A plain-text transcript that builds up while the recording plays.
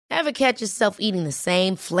Ever catch yourself eating the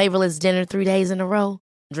same flavorless dinner 3 days in a row?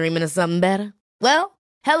 Dreaming of something better? Well,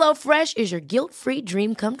 HelloFresh is your guilt-free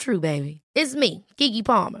dream come true, baby. It's me, Keke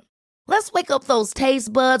Palmer. Let's wake up those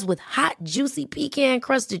taste buds with hot, juicy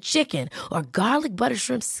pecan-crusted chicken or garlic butter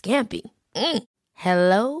shrimp scampi.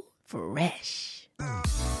 HelloFresh.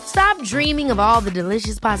 Stop dreaming of all the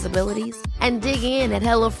delicious possibilities and dig in at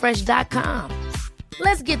HelloFresh.com.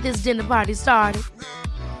 Let's get this dinner party started.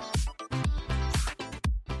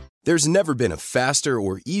 There's never been a faster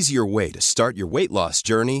or easier way to start your weight loss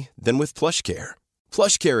journey than with PlushCare.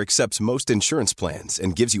 PlushCare accepts most insurance plans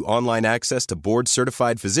and gives you online access to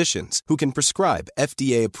board-certified physicians who can prescribe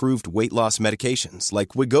FDA-approved weight loss medications like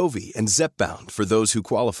Wegovy and Zepbound for those who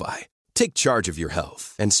qualify. Take charge of your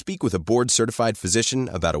health and speak with a board-certified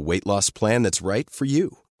physician about a weight loss plan that's right for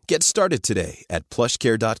you. Get started today at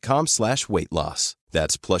plushcare.com/weight loss.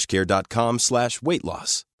 That's plushcare.com/weight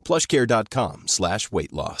loss.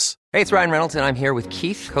 plushcare.com/weight loss. Hey, it's Ryan Reynolds, and I'm here with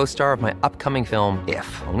Keith, co-star of my upcoming film,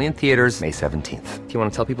 If, only in theaters May 17th. Do you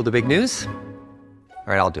want to tell people the big news?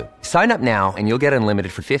 All right, I'll do it. Sign up now and you'll get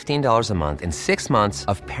unlimited for $15 a month and 6 months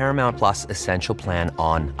of Paramount Plus Essential Plan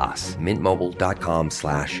on us.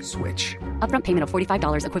 MintMobile.com/switch. Upfront payment of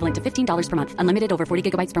 $45 equivalent to $15 per month. Unlimited over 40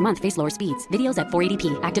 gigabytes per month. Face lower speeds. Videos at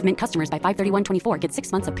 480p. Active Mint customers by 531.24 get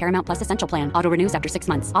 6 months of Paramount Plus Essential Plan. Auto renews after 6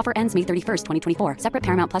 months. Offer ends May 31st, 2024. Separate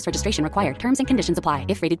Paramount Plus registration required. Terms and conditions apply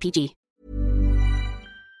if rated PG.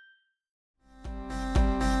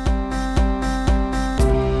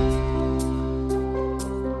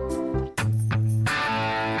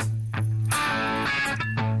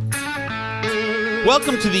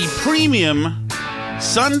 Welcome to the premium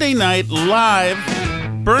Sunday night live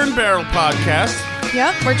Burn Barrel podcast.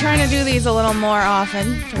 Yep, we're trying to do these a little more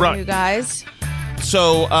often for you guys.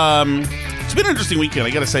 So, it's been an interesting weekend,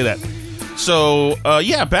 I gotta say that. So,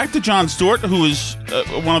 back to Jon Stewart, who is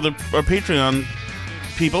one of our Patreon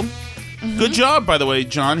people. Mm-hmm. Good job, by the way,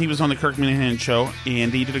 John. He was on the Kirk Minahan show,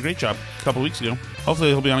 and he did a great job a couple weeks ago. Hopefully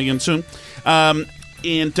he'll be on again soon.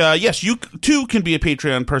 Yes, you too can be a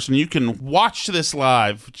Patreon person. You can watch this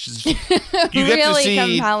live, which is you get really to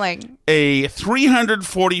see compelling. A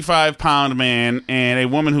 345-pound man and a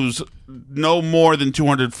woman who's no more than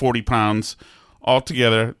 240 pounds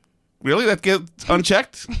altogether. Really, that gets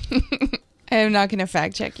unchecked? I'm not going to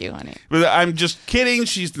fact check you, honey. I'm just kidding.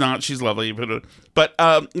 She's not. She's lovely. But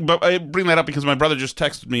I bring that up because my brother just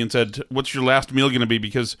texted me and said, "What's your last meal going to be?"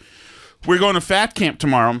 Because we're going to Fat Camp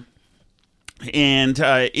tomorrow. And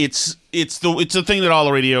it's the thing that all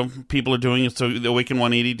the radio people are doing. It's the Awaken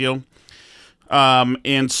 180 deal.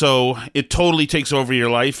 And so it totally takes over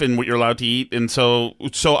your life and what you're allowed to eat. And so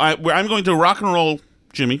I'm going to Rock and Roll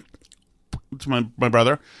Jimmy. It's my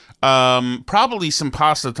brother. Probably some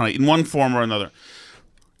pasta tonight in one form or another.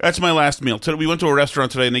 That's my last meal. We went to a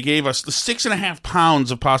restaurant today and they gave us 6.5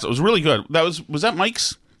 pounds of pasta. It was really good. Was that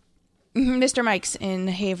Mike's? Mr. Mike's in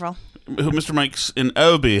Haverhill. Mr. Mike's in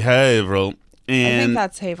Obi, Haverhill. And I think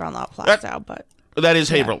that's Haverhill, not Plastow, but... That is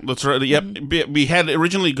Haverhill. Yeah. That's right. Yep. Mm-hmm. We had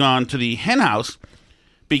originally gone to the Hen House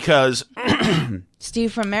because...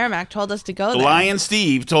 Steve from Merrimack told us to go there. Lion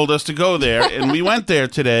Steve told us to go there, and we went there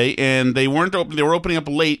today, and they weren't open. They were opening up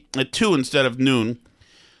late at 2 instead of noon,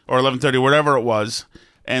 or 11:30, whatever it was.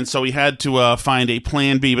 And so we had to find a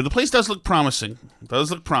plan B. But the place does look promising.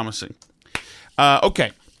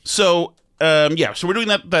 Okay. So... so we're doing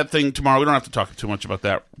that thing tomorrow. We don't have to talk too much about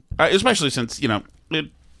that, especially since,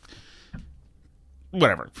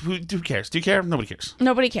 whatever. Who cares? Do you care? Nobody cares.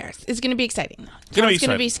 Nobody cares. It's going to be exciting, though. It's going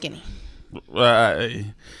to be skinny.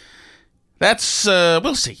 That's,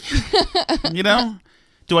 we'll see.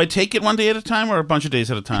 Do I take it one day at a time or a bunch of days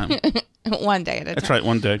at a time? One day at a time. That's right,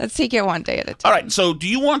 one day. Let's take it one day at a time. All right, so do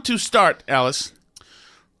you want to start, Alice,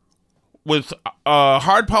 with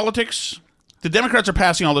hard politics? The Democrats are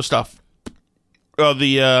passing all this stuff.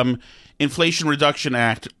 The Inflation Reduction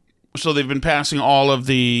Act. So they've been passing all of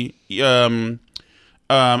the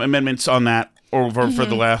amendments on that over for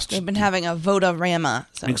the last... They've been having a vote-a-rama.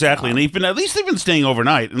 Exactly. And they've been staying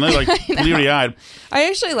overnight. And they're like bleary-eyed. I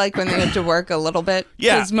actually like when they have to work a little bit.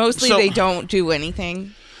 Yeah. Because mostly they don't do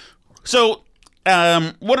anything. So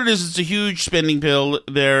what it is, it's a huge spending bill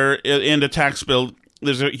there and a tax bill.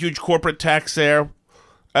 There's a huge corporate tax there.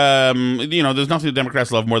 There's nothing the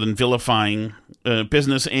Democrats love more than vilifying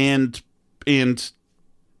business and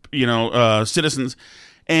citizens.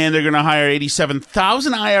 And they're going to hire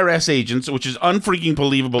 87,000 IRS agents, which is unfreaking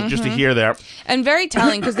believable just to hear that. And very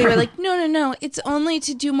telling, because they were like, no, it's only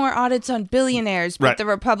to do more audits on billionaires. But the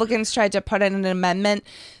Republicans tried to put in an amendment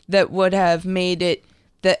that would have made it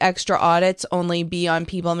the extra audits only be on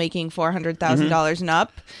people making $400,000 and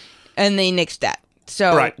up. And they nixed that.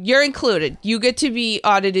 So you're included. You get to be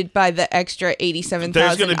audited by the extra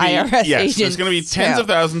 87,000 IRS agents. There's going to be tens of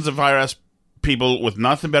thousands of IRS people with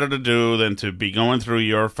nothing better to do than to be going through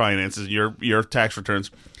your finances, your tax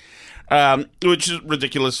returns, which is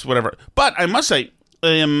ridiculous, whatever. But I must say,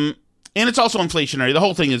 and it's also inflationary. The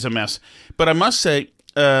whole thing is a mess. But I must say,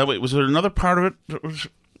 wait, was there another part of it?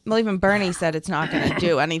 Well, even Bernie said it's not going to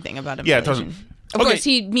do anything about inflation. Yeah, it doesn't. Of course,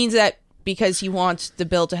 he means that because he wants the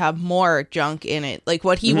bill to have more junk in it. Like,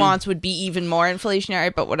 what he wants would be even more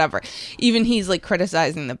inflationary, but whatever. Even he's, like,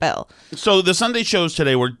 criticizing the bill. So the Sunday shows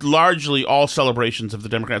today were largely all celebrations of the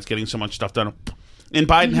Democrats getting so much stuff done. And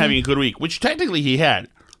Biden having a good week, which technically he had.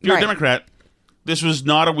 If you're a Democrat, this was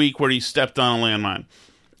not a week where he stepped on a landmine.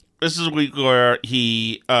 This is a week where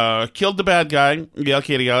he killed the bad guy, the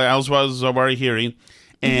Al-Qaeda guy, al-Zawahiri,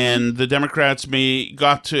 and the Democrats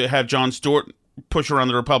got to have Jon Stewart push around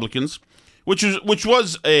the Republicans, which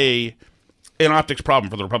was an optics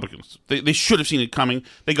problem for the Republicans. They should have seen it coming.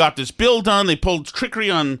 They got this bill done. They pulled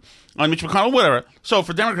trickery on Mitch McConnell, whatever. So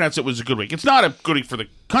for Democrats, it was a good week. It's not a good week for the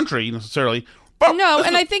country necessarily. But no,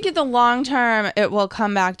 and I think in the long term, it will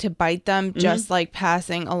come back to bite them, just like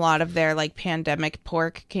passing a lot of their like pandemic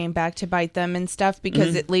pork came back to bite them and stuff,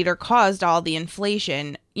 because it later caused all the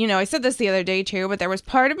inflation. You know, I said this the other day too, but there was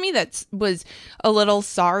part of me that was a little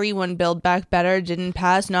sorry when Build Back Better didn't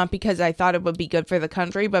pass, not because I thought it would be good for the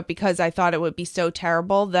country, but because I thought it would be so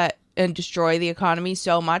terrible and destroy the economy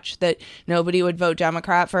so much that nobody would vote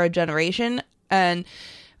Democrat for a generation. And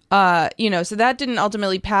so that didn't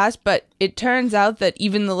ultimately pass, but it turns out that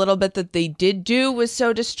even the little bit that they did do was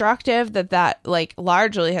so destructive that like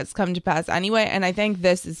largely has come to pass anyway. And I think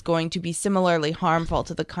this is going to be similarly harmful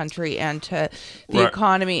to the country and to the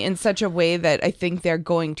economy in such a way that I think they're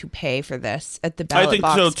going to pay for this at the ballot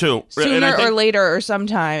box. I think so too. Sooner or later or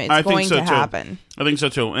sometime it's going to happen. I think so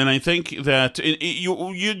too. And I think that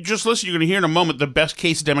you just listen, you're going to hear in a moment the best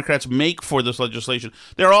case Democrats make for this legislation.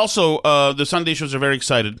 They're also, the Sunday shows are very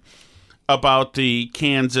excited about the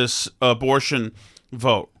Kansas abortion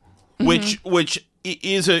vote, which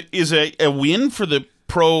is a win for the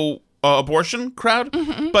pro abortion crowd,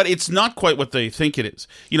 but it's not quite what they think it is.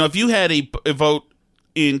 You know, if you had a vote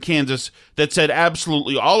in Kansas that said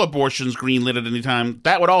absolutely all abortions greenlit at any time,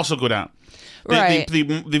 that would also go down.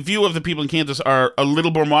 The view of the people in Kansas are a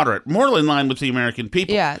little more moderate, more in line with the American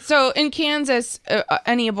people. Yeah. So in Kansas,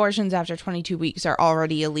 any abortions after 22 weeks are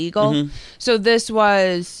already illegal. So this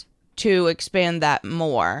was to expand that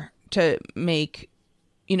more, to make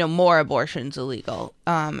more abortions illegal.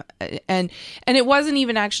 And it wasn't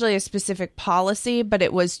even actually a specific policy, but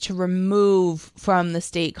it was to remove from the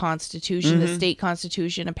state constitution. The state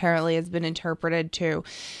constitution apparently has been interpreted to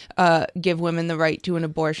give women the right to an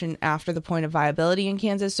abortion after the point of viability in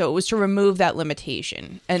Kansas. So it was to remove that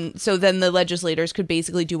limitation. And so then the legislators could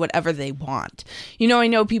basically do whatever they want. I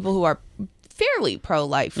know people who are fairly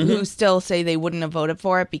pro-life who still say they wouldn't have voted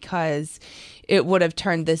for it because it would have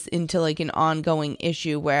turned this into like an ongoing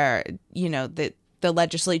issue where, the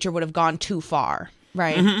legislature would have gone too far,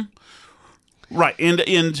 right? Right.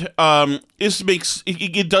 And this makes,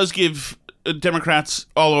 it does give Democrats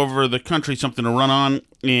all over the country something to run on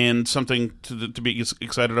and something to be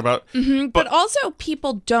excited about. But also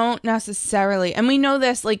people don't necessarily, and we know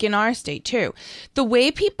this like in our state too, the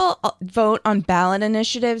way people vote on ballot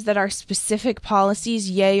initiatives that are specific policies,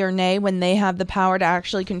 yay or nay, when they have the power to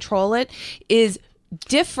actually control it, is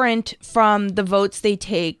different from the votes they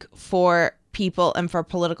take for people and for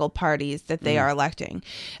political parties that they are electing.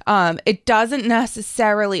 It doesn't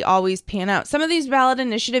necessarily always pan out. Some of these ballot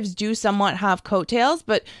initiatives do somewhat have coattails,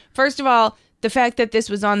 but first of all, the fact that this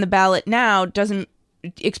was on the ballot now doesn't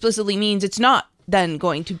explicitly means it's not then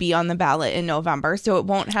going to be on the ballot in November, so it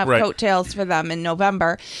won't have coattails for them in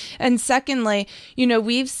November. And secondly,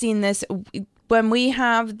 we've seen this when we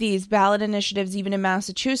have these ballot initiatives, even in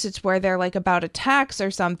Massachusetts, where they're like about a tax or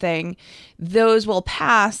something, those will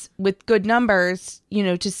pass with good numbers,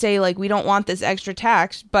 to say like, we don't want this extra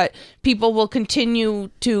tax, but people will continue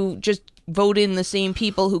to just vote in the same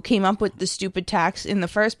people who came up with the stupid tax in the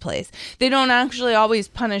first place. They don't actually always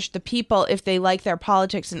punish the people if they like their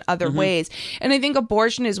politics in other ways. And I think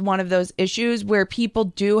abortion is one of those issues where people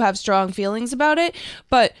do have strong feelings about it,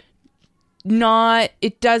 but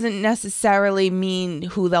it doesn't necessarily mean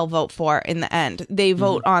who they'll vote for in the end. They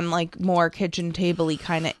vote on like more kitchen table-y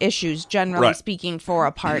kind of issues, generally speaking, for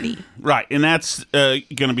a party. Right. And that's going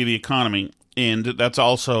to be the economy. And that's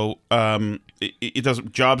also, it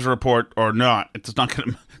doesn't, jobs report or not, it's not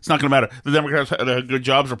going to matter. The Democrats had a good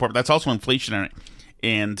jobs report, but that's also inflationary.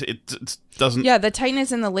 and it doesn't. Yeah, the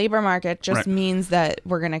tightness in the labor market just Right. means that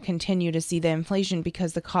we're going to continue to see the inflation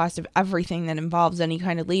because the cost of everything that involves any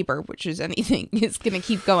kind of labor, which is anything, is going to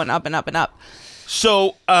keep going up and up and up.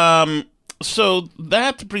 So, so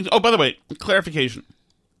that brings. Oh, by the way, clarification.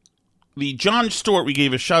 The Jon Stewart we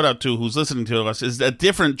gave a shout out to, who's listening to us, is a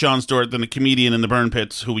different Jon Stewart than the comedian in the Burn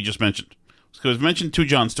Pits who we just mentioned. Because we've mentioned two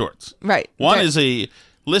Jon Stewarts. Right. One Right. is a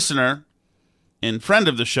listener and friend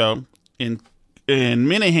of the show in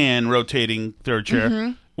Minahan rotating third chair.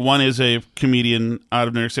 Mm-hmm. One is a comedian out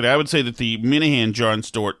of New York City. I would say that the Minahan Jon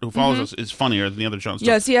Stewart, who follows Mm-hmm. us, is funnier than the other Jon Stewart.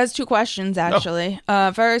 Yes, he has two questions, actually.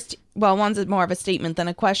 First, well, one's more of a statement than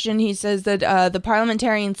a question. He says that the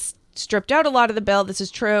parliamentarians stripped out a lot of the bill. This is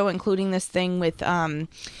true, including this thing with,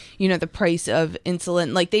 the price of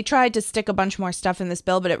insulin. Like, they tried to stick a bunch more stuff in this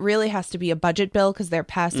bill, but it really has to be a budget bill because they're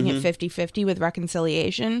passing it 50-50 with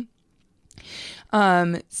reconciliation.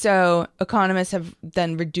 So economists have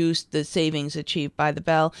then reduced the savings achieved by the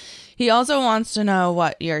bill. He also wants to know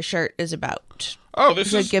what your shirt is about. Oh,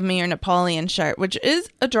 this You is... should give me your Napoleon shirt, which is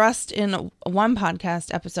addressed in one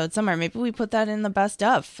podcast episode somewhere. Maybe we put that in the best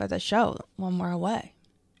of for the show when we're away.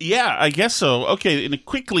 Yeah, I guess so. Okay, and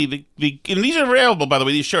quickly, and these are available, by the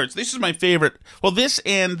way, these shirts. This is my favorite. Well, this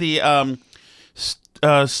and the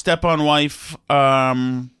Step-on Wife,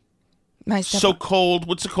 My So Cold.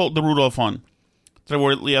 What's it called? The Rudolph one. Did I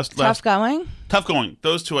wear it last? Tough going. Tough Going.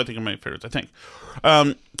 Those two, I think, are my favorites, I think.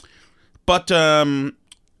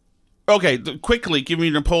 Okay, quickly, Give Me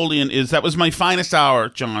Napoleon that was my finest hour,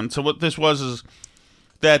 John. So what this was is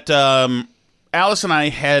that Alice and I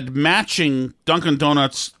had matching Dunkin'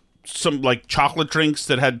 Donuts, some like chocolate drinks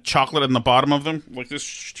that had chocolate in the bottom of them, like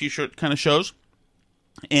this T-shirt kind of shows.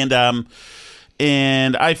 And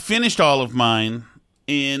I finished all of mine,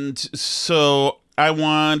 and so I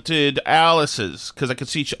wanted Alice's because I could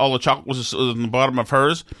see all the chocolate was in the bottom of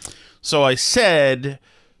hers. So I said,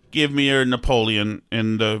 "Give me your Napoleon,"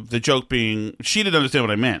 and the joke being she didn't understand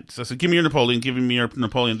what I meant. So I said, "Give me your Napoleon, give me your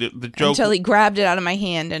Napoleon." The joke Until he grabbed it out of my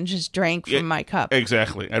hand and just drank from my cup.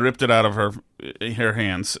 Exactly. I ripped it out of her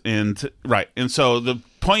hands, and right. And so the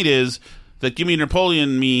point is that "Give me your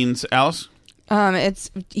Napoleon" means, Alice.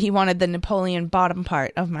 He wanted the Napoleon bottom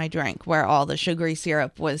part of my drink where all the sugary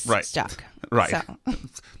syrup was Right. stuck. Right. So.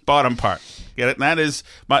 Bottom part. Get it? And that is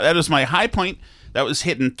my high point. That was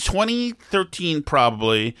hit in 2013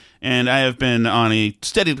 probably, and I have been on a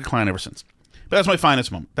steady decline ever since. But that's my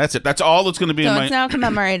finest moment. That's it. That's all that's going to be in So my... it's now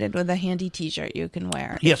commemorated with a handy T-shirt you can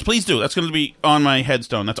wear. Yes, please do. That's going to be on my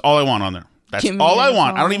headstone. That's all I want on there. That's Give me all I your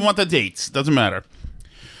want. I don't even want the dates. Doesn't matter.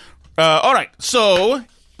 All right. So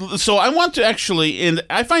I want to actually, and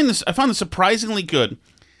I found this surprisingly good.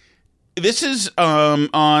 This is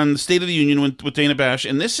on State of the Union with Dana Bash,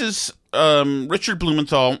 and this is Richard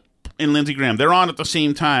Blumenthal and Lindsey Graham. They're on at the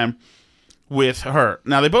same time with her.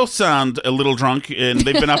 Now, they both sound a little drunk, and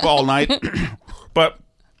they've been up all night, but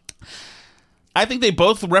I think they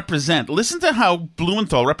both represent. Listen to how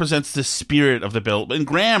Blumenthal represents the spirit of the bill, and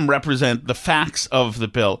Graham represent the facts of the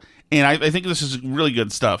bill. And I think this is really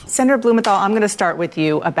good stuff. Senator Blumenthal, I'm going to start with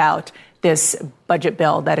you about this budget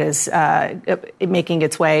bill that is making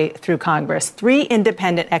its way through Congress. 3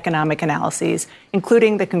 independent economic analyses,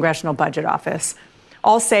 including the Congressional Budget Office,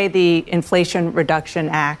 all say the Inflation Reduction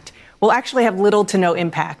Act will actually have little to no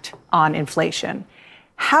impact on inflation.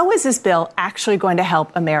 How is this bill actually going to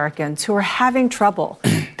help Americans who are having trouble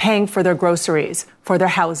paying for their groceries, for their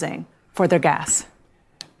housing, for their gas?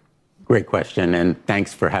 Great question, and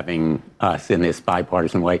thanks for having us in this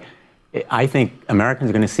bipartisan way. I think Americans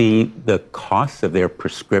are going to see the costs of their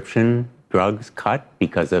prescription drugs cut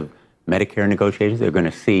because of Medicare negotiations. They're going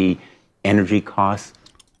to see energy costs.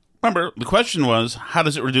 Remember, the question was, how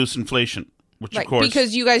does it reduce inflation? Which, Right, of course,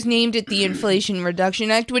 because you guys named it the Inflation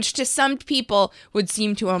Reduction Act, which to some people would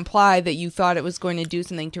seem to imply that you thought it was going to do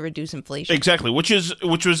something to reduce inflation. exactly, which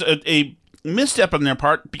was a misstep on their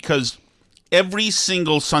part because every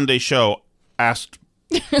single Sunday show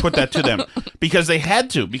put that to them because they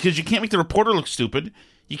had to, because you can't make the reporter look stupid.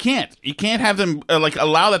 You can't have them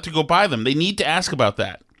allow that to go by them. They need to ask about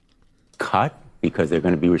that. Cut because they're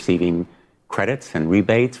going to be receiving credits and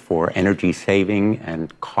rebates for energy saving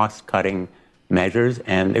and cost cutting measures,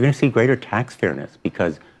 and they're going to see greater tax fairness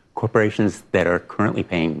because corporations that are currently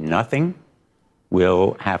paying nothing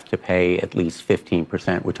will have to pay at least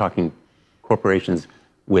 15%. We're talking corporations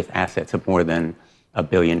with assets of more than $1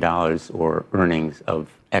 billion or earnings of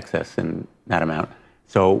excess in that amount.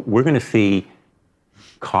 So we're going to see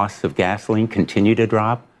costs of gasoline continue to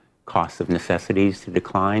drop, costs of necessities to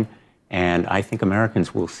decline, and I think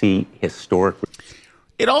Americans will see historic...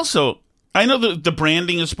 It also I know that the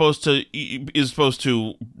branding is supposed to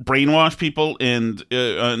brainwash people and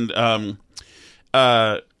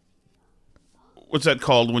what's that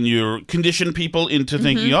called when you condition people into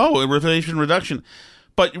thinking, inflation reduction,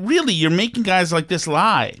 but really you're making guys like this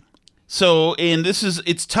lie. So, and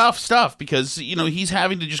it's tough stuff because, he's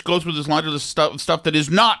having to just go through this line of the stuff that is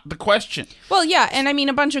not the question. Well, yeah. And I mean,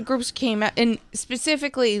 a bunch of groups came out, and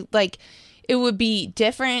specifically, like, it would be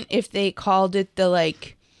different if they called it the,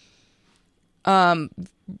 like,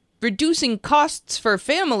 Reducing Costs for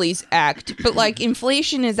Families Act, but like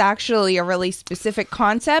inflation is actually a really specific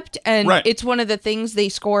concept, and it's one of the things they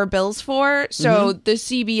score bills for. So the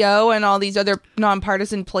CBO and all these other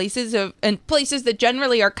nonpartisan places and places that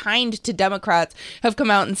generally are kind to Democrats have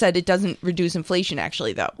come out and said it doesn't reduce inflation.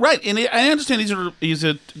 Actually, though, right? And I understand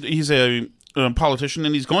he's a politician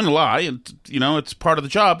and he's going to lie, and it's part of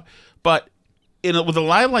the job, but. With a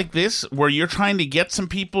lie like this, where you're trying to get some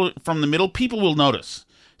people from the middle, people will notice.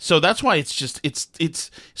 So that's why it's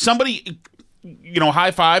somebody,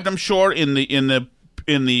 high-fived, I'm sure, in the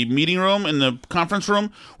meeting room, in the conference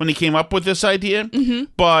room when he came up with this idea. Mm-hmm.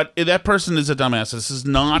 But that person is a dumbass. This is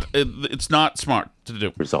not. It's not smart to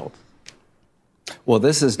do. Results. Well,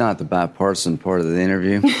 this is not the bipartisan part of the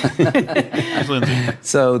interview.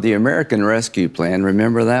 So the American Rescue Plan,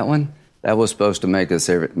 remember that one? That was supposed to make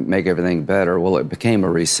everything better. Well, it became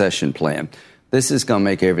a recession plan. This is going to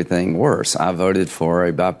make everything worse. I voted for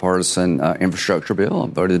a bipartisan infrastructure bill. I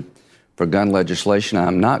voted for gun legislation.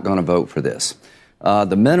 I'm not going to vote for this.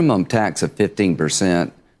 The minimum tax of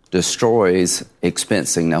 15% destroys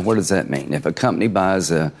expensing. Now, what does that mean? If a company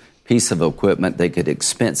buys a piece of equipment, they could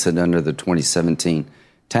expense it under the 2017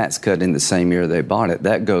 tax cut in the same year they bought it.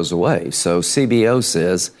 That goes away. So CBO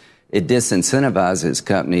says it disincentivizes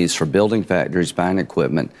companies for building factories, buying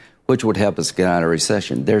equipment, which would help us get out of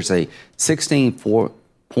recession. There's a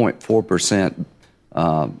 16.4%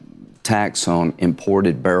 tax on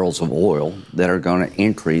imported barrels of oil that are going to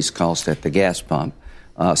increase cost at the gas pump.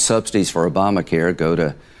 Subsidies for Obamacare go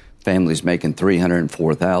to families making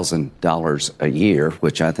 $304,000 a year,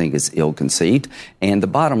 which I think is ill-conceived. And the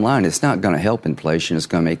bottom line, it's not going to help inflation. It's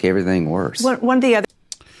going to make everything worse. One of the other.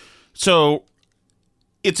 So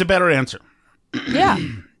it's a better answer. Yeah,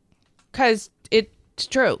 because it's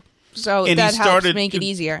true. So and that helps make it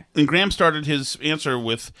easier. And Graham started his answer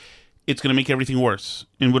with, it's going to make everything worse.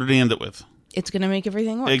 And what did he end it with? It's going to make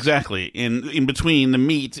everything worse. Exactly. And in between the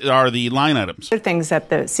meat are the line items. Other things that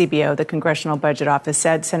the CBO, the Congressional Budget Office,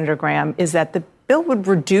 said, Senator Graham, is that the bill would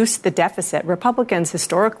reduce the deficit. Republicans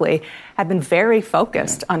historically have been very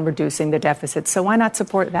focused on reducing the deficit. So why not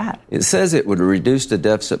support that? It says it would reduce the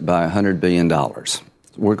deficit by $100 billion.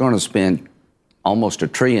 We're going to spend almost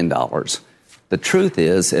 $1 trillion. The truth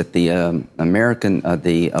is that the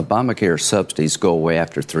Obamacare subsidies go away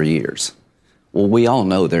after 3 years. Well, we all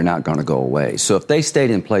know they're not going to go away. So if they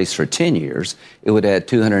stayed in place for 10 years, it would add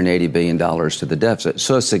 $280 billion to the deficit.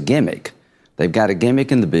 So it's a gimmick. They've got a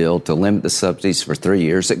gimmick in the bill to limit the subsidies for 3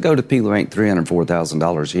 years that go to people who make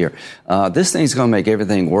 $304,000 a year. This thing's going to make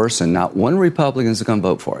everything worse, and not one Republican is going to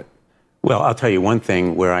vote for it. Well, I'll tell you one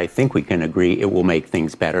thing where I think we can agree it will make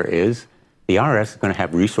things better is the IRS is going to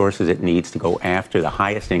have resources it needs to go after the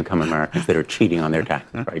highest income Americans that are cheating on their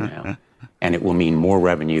taxes right now. And it will mean more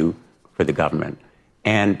revenue for the government.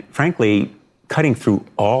 And frankly, cutting through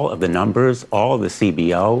all of the numbers, all of the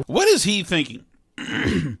CBO. What is he thinking?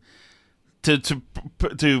 to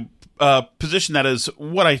position that as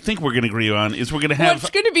what I think we're going to agree on is we're going to have... What's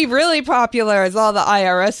going to be really popular is all the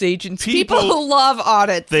IRS agents. People who love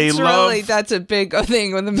audits. That's a big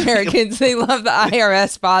thing with Americans. They love the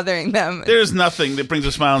IRS bothering them. There's nothing that brings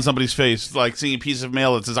a smile on somebody's face like seeing a piece of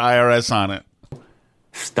mail that says IRS on it.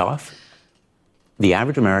 Stuff. The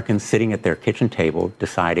average American sitting at their kitchen table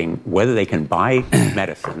deciding whether they can buy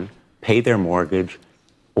medicine, pay their mortgage,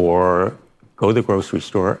 or go to the grocery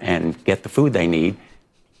store and get the food they need,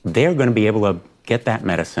 they're going to be able to get that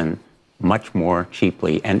medicine much more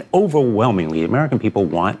cheaply. And overwhelmingly, American people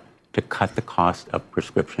want to cut the cost of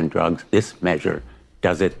prescription drugs. This measure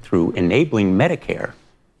does it through enabling Medicare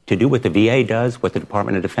to do what the VA does, what the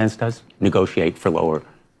Department of Defense does, negotiate for lower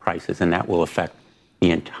prices. And that will affect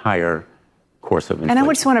the entire course of inflation. And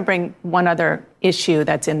I just want to bring one other issue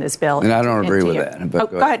that's in this bill. And I don't agree with that.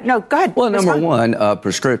 But go ahead. No, go ahead. Well, number one,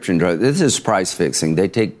 prescription drugs. This is price fixing. They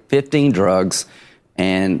take 15 drugs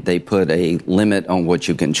and they put a limit on what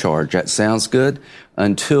you can charge. That sounds good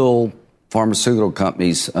until pharmaceutical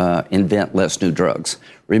companies invent less new drugs.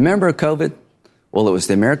 Remember COVID? Well, it was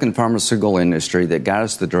the American pharmaceutical industry that got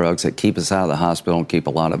us the drugs that keep us out of the hospital and keep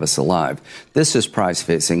a lot of us alive. This is price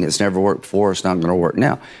fixing. It's never worked before. It's not going to work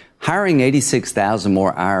now. Hiring 86,000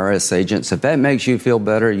 more IRS agents, if that makes you feel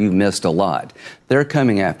better, you missed a lot. They're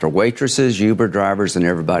coming after waitresses, Uber drivers, and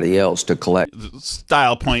everybody else to collect.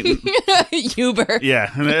 Style point. Uber.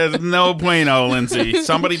 Yeah, there's no bueno, Lindsay.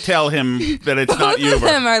 Somebody tell him that it's not Uber. Both of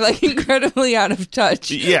them are like incredibly out of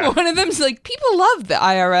touch. Yeah. One of them's like, people love the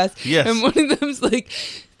IRS. Yes. And one of them's like,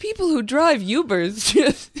 people who drive Ubers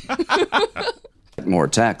just... more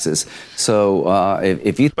taxes. So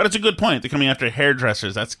if you... But it's a good point. They're coming after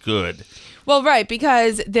hairdressers. That's good. Well, right,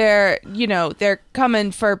 because they're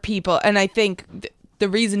coming for people. And I think the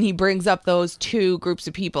reason he brings up those two groups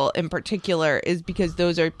of people in particular is because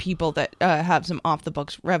those are people that have some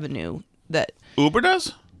off-the-books revenue that... Uber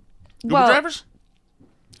does? Uber drivers?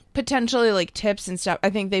 Potentially like tips and stuff. I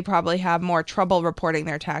think they probably have more trouble reporting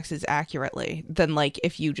their taxes accurately than like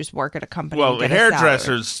if you just work at a company. Well, the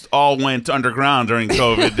hairdressers all went underground during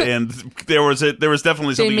COVID, and there was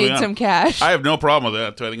definitely something. They made some cash. I have no problem with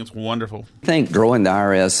that. Too. I think it's wonderful. I think growing the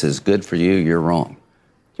IRS is good for you. You're wrong.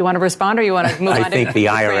 Do you want to respond, or you want to move on? I think the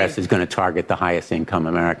IRS is going to target the highest income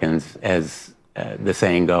Americans, as the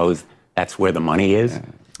saying goes. That's where the money is.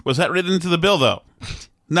 Was that written into the bill, though?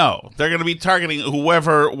 No, they're going to be targeting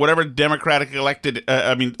whatever Democratic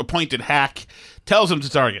appointed hack tells them to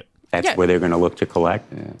target. That's where they're going to look to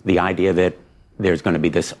collect. Yeah. The idea that there's going to be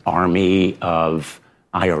this army of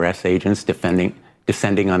IRS agents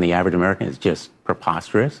descending on the average American is just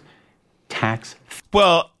preposterous.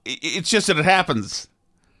 Well, it's just that it happens.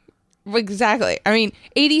 Exactly. I mean,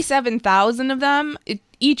 87,000 of them,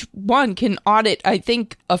 each one can audit, I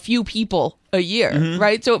think, a few people a year,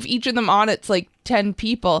 right? So if each of them audits like 10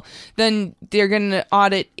 people, then they're going to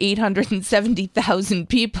audit 870,000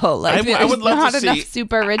 people. Like, I would love not to enough see,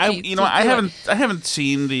 super rich. I haven't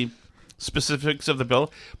seen the specifics of the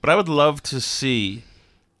bill, but I would love to see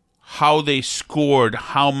how they scored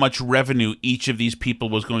how much revenue each of these people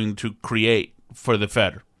was going to create for the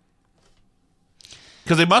Fed.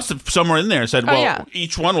 Because they must have somewhere in there said,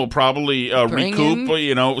 each one will probably recoup,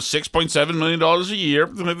 $6.7 million a year.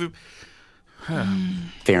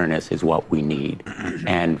 Fairness is what we need.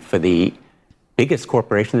 And for the biggest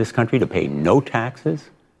corporation in this country to pay no taxes,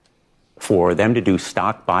 for them to do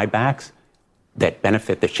stock buybacks that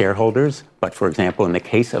benefit the shareholders. But, for example, in the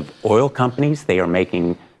case of oil companies, they are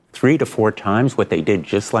making 3 to 4 times what they did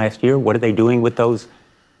just last year. What are they doing with those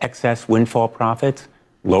excess windfall profits?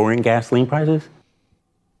 Lowering gasoline prices?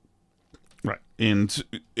 Right. In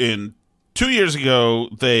 2 years ago,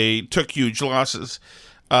 they took huge losses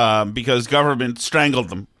because government strangled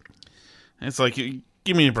them. It's like,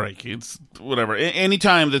 give me a break. It's whatever.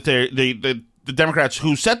 Anytime that the Democrats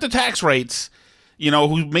who set the tax rates,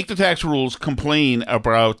 who make the tax rules, complain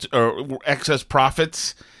about excess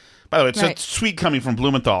profits. By the way, it's sweet coming from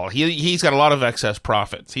Blumenthal. He's got a lot of excess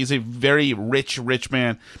profits. He's a very rich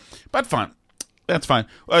man, but fine. That's fine.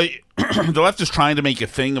 The left is trying to make a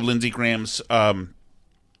thing of Lindsey Graham's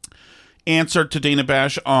answer to Dana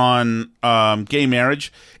Bash on gay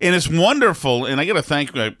marriage, and it's wonderful. And I got to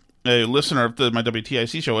thank a listener of my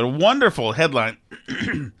WTIC show. A wonderful headline.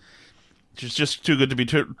 It's just too good to be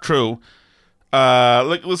true.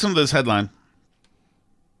 Listen to this headline.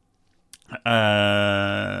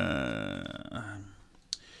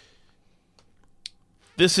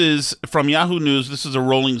 This is from Yahoo News. This is a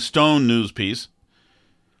Rolling Stone news piece.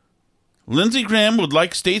 Lindsey Graham would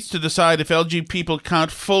like states to decide if LGBT people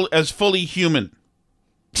count as fully human.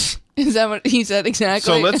 Is that what he said exactly?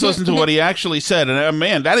 So let's listen to what he actually said. And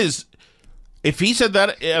man, that is, if he said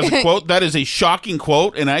that as a quote, that is a shocking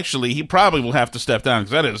quote. And actually, he probably will have to step down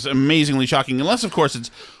because that is amazingly shocking. Unless, of course,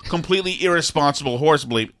 it's completely irresponsible horse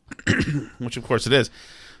bleep, which of course it is.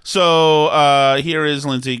 So here is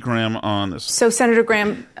Lindsey Graham on this. So, Senator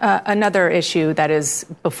Graham, another issue that is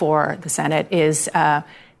before the Senate is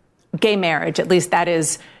gay marriage. At least that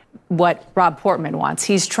is what Rob Portman wants.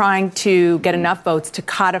 He's trying to get enough votes to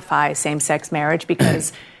codify same-sex marriage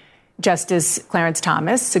because Justice Clarence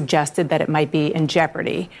Thomas suggested that it might be in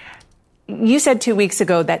jeopardy. You said 2 weeks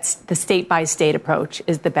ago that the state-by-state approach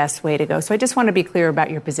is the best way to go. So I just want to be clear about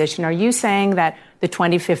your position. Are you saying that the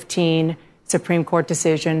 2015 Supreme Court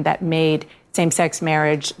decision that made same-sex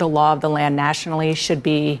marriage the law of the land nationally should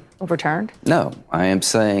be overturned? No, I am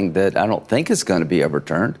saying that I don't think it's going to be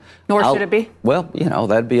overturned. Nor should it be? Well,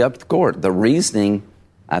 that'd be up to the court. The reasoning,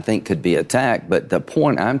 I think, could be attacked, but the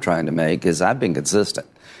point I'm trying to make is I've been consistent.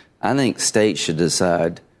 I think states should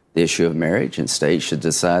decide the issue of marriage and states should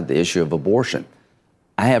decide the issue of abortion.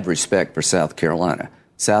 I have respect for South Carolina.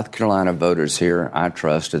 South Carolina voters here, I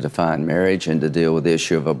trust, to define marriage and to deal with the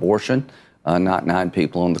issue of abortion, not 9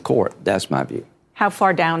 people on the court. That's my view. How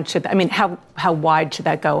far down should how wide should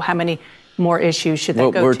that go? How many more issues should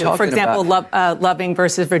that go to? For example, Loving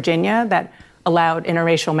versus Virginia, that allowed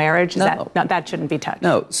interracial marriage. That shouldn't be touched.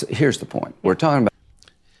 No, so here's the point. We're talking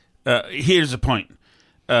about. Here's the point.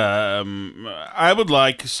 I would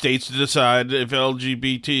like states to decide if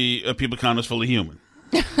LGBT people count as fully human.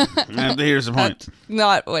 And here's the point. That's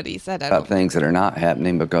not what he said. About things that are not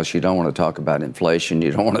happening because you don't want to talk about inflation.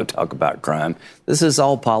 You don't want to talk about crime. This is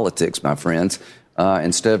all politics, my friends.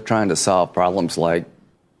 Instead of trying to solve problems like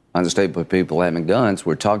unstable people having guns,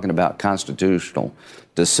 we're talking about constitutional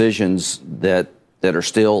decisions that are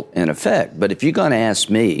still in effect. But if you're going to ask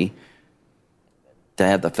me to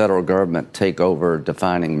have the federal government take over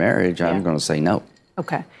defining marriage, I'm going to say no.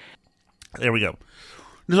 Okay. There we go.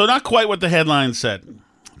 So not quite what the headline said.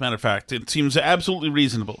 Matter of fact, it seems absolutely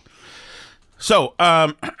reasonable. So,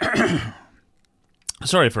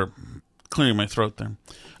 sorry for clearing my throat there.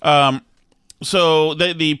 So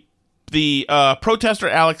the protester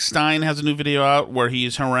Alex Stein has a new video out where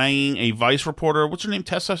he's haranguing a Vice reporter. What's her name?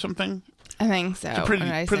 Tessa something? I think so. It's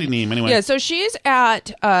a pretty name anyway. Yeah, so she's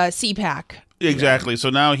at CPAC. Exactly.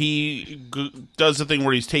 So now he does the thing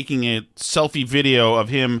where he's taking a selfie video of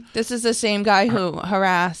him. This is the same guy who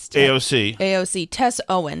harassed AOC, Tess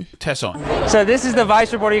Owen. So this is the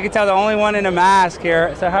Vice reporter. You can tell the only one in a mask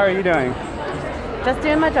here. So how are you doing? Just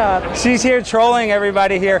doing my job. She's here trolling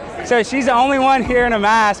everybody here. So she's the only one here in a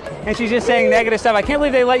mask, and she's just saying negative stuff. I can't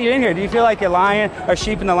believe they let you in here. Do you feel like you're lying or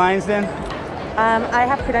sheep in the lion's den? I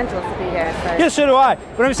have credentials to be here. So. Yeah, so do I.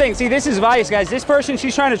 But I'm saying, see, this is Vice, guys. This person,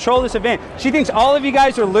 she's trying to troll this event. She thinks all of you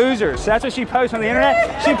guys are losers. So that's what she posts on the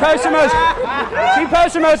internet. She posts the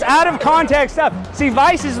most out of context stuff. See,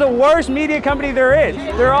 Vice is the worst media company there is.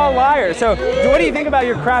 They're all liars. So what do you think about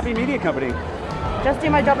your crappy media company? Just do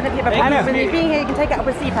my job, and if you have a problem with me being here, you can take it up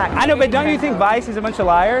with CPAC. I know, but don't you think Vice is a bunch of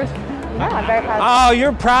liars? No, I'm very proud. Oh,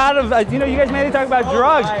 you're proud of, you know, you guys mainly talk about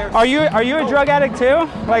drugs. Are you a drug addict too?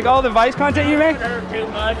 Like all the Vice content you make?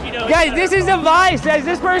 Guys, this is the Vice. Guys,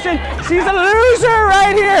 this person, she's a loser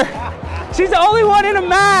right here. She's the only one in a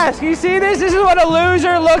mask. You see this? This is what a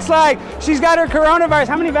loser looks like. She's got her coronavirus.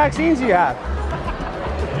 How many vaccines do you have?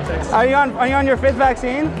 Are you on your 5th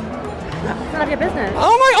vaccine? It's none of your business.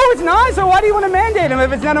 Oh, it's not? So why do you want to mandate them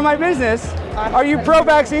if it's none of my business? Are you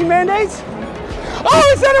pro-vaccine mandates? Oh,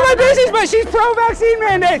 it's none of my business, but she's pro-vaccine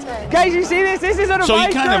mandates. Guys, you see this? This is what a So he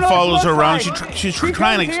Vice kind of journalist follows her looks around. like. She's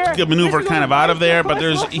trying to maneuver kind of out of there, but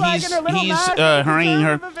he's haranguing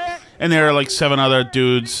her, and there are like 7 other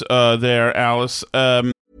dudes there. Alice.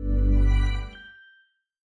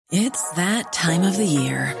 It's that time of the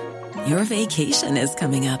year. Your vacation is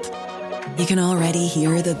coming up. You can already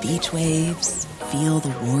hear the beach waves, feel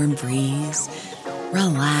the warm breeze,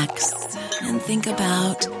 relax, and think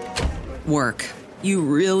about work. You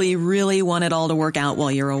really, really want it all to work out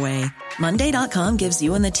while you're away. Monday.com gives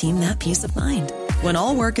you and the team that peace of mind. When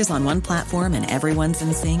all work is on one platform and everyone's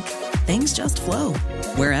in sync, things just flow.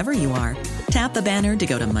 Wherever you are, tap the banner to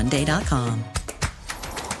go to Monday.com.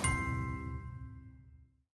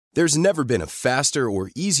 There's never been a faster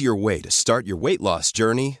or easier way to start your weight loss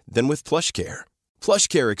journey than with PlushCare.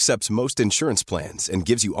 PlushCare accepts most insurance plans and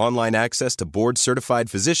gives you online access to board-certified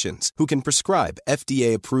physicians who can prescribe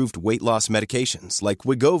FDA-approved weight loss medications like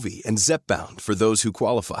Wegovy and Zepbound for those who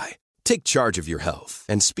qualify. Take charge of your health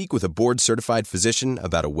and speak with a board-certified physician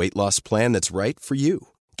about a weight loss plan that's right for you.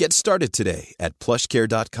 Get started today at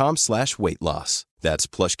plushcare.com/weight loss. That's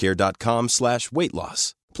plushcare.com/weight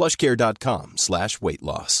loss. plushcare.com/weight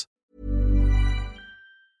loss.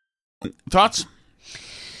 Thoughts?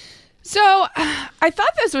 So I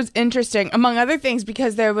thought this was interesting, among other things,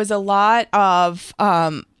 because there was a lot of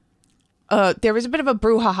there was a bit of a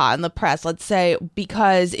brouhaha in the press, let's say,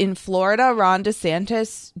 because in Florida, Ron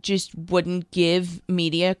DeSantis just wouldn't give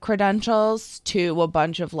media credentials to a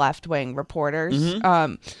bunch of left-wing reporters.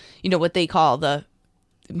 Mm-hmm. You know, what they call the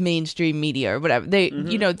mainstream media or whatever.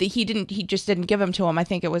 He just didn't give them to him. I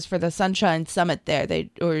think it was for the Sunshine Summit there.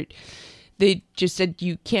 They just said,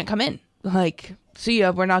 you can't come in. Like, see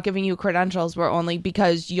ya, we're not giving you credentials. We're only,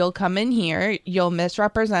 because you'll come in here, you'll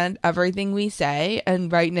misrepresent everything we say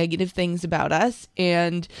and write negative things about us.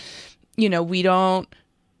 And, you know, we don't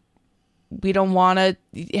want to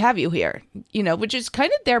have you here, you know, which is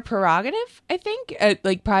kind of their prerogative, I think, at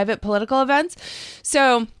like private political events.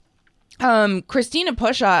 So, Christina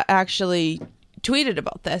Pushaw actually tweeted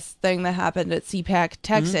about this thing that happened at CPAC,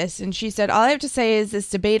 Texas, and she said, all I have to say is this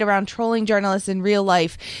debate around trolling journalists in real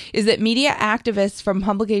life is that media activists from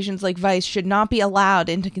publications like Vice should not be allowed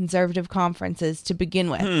into conservative conferences to begin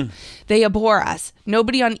with. They abhor us.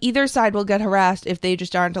 Nobody on either side will get harassed if they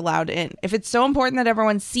just aren't allowed in. If it's so important that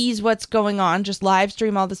everyone sees what's going on, just live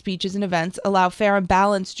stream all the speeches and events, allow fair and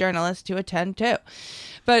balanced journalists to attend too.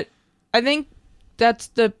 But I think that's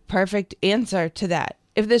the perfect answer to that.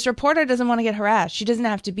 If this reporter doesn't want to get harassed, she doesn't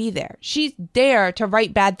have to be there. She's there to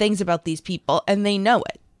write bad things about these people, and they know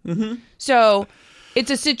it. Mm-hmm. So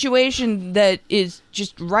it's a situation that is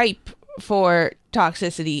just ripe for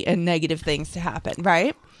toxicity and negative things to happen,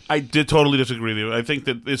 right? I did totally disagree with you. I think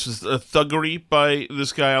that this is a thuggery by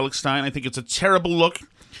this guy, Alex Stein. I think it's a terrible look.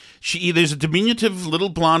 There's a diminutive little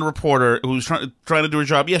blonde reporter who's trying to do her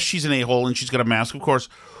job. Yes, she's an a-hole, and she's got a mask, of course.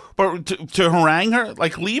 But to harangue her,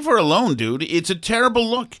 like, leave her alone, dude. It's a terrible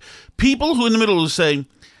look. People who in the middle will say,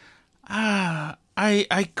 I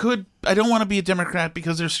don't want to be a Democrat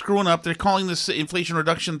because they're screwing up. They're calling this inflation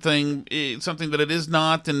reduction thing something that it is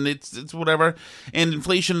not, and it's whatever. And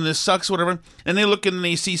inflation, this sucks, whatever. And they look and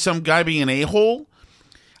they see some guy being an a-hole.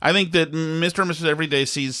 I think that Mr. and Mrs. Everyday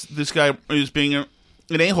sees this guy as being an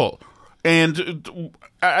a-hole. And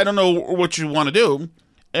I don't know what you want to do.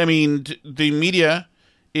 I mean, the media...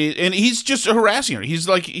 And he's just harassing her. He's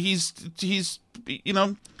like he's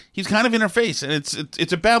kind of in her face, and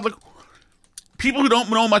it's a bad look. People who don't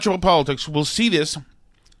know much about politics will see this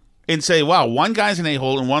and say, "Wow, one guy's an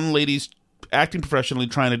a-hole and one lady's acting professionally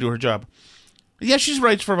trying to do her job." Yeah, she's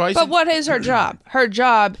right for Vice. But what is her job? Her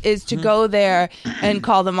job is to go there and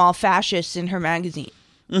call them all fascists in her magazine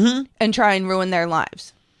and try and ruin their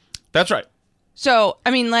lives. That's right. So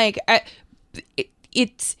I mean, like,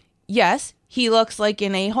 it's yes. He looks like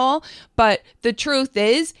an a-hole, but the truth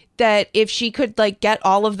is that if she could, like, get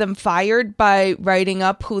all of them fired by writing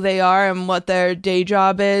up who they are and what their day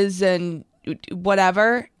job is and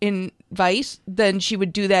whatever in Vice, then she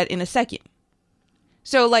would do that in a second.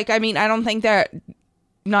 So, like, I mean, I don't think they're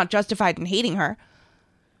not justified in hating her.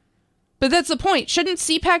 But that's the point. Shouldn't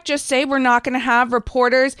CPAC just say we're not going to have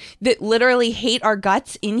reporters that literally hate our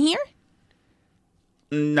guts in here?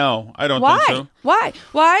 No, I don't think so.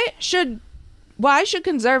 Why should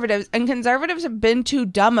conservatives, and conservatives have been too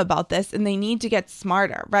dumb about this and they need to get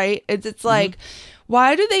smarter, right? It's like,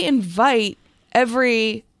 why do they invite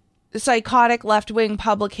every psychotic left-wing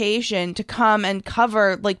publication to come and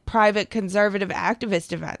cover, like, private conservative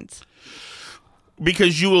activist events?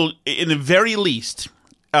 Because you will, in the very least,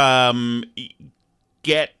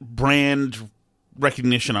 get brand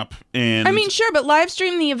recognition up. And I mean, sure, but live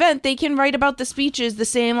stream the event. They can write about the speeches the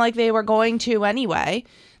same like they were going to anyway.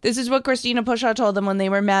 This is what Christina Pushaw told them when they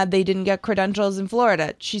were mad they didn't get credentials in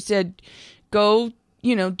Florida. She said, go,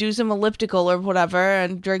 do some elliptical or whatever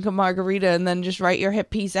and drink a margarita and then just write your hit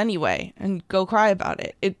piece anyway and go cry about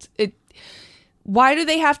it. Why do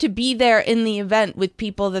they have to be there in the event with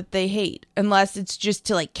people that they hate unless it's just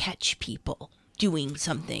to, like, catch people doing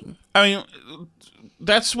something? I mean,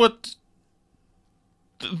 that's what...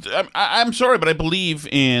 I'm sorry, but I believe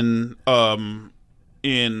in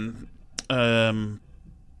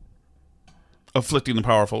afflicting the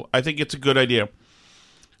powerful. I think it's a good idea.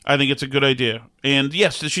 And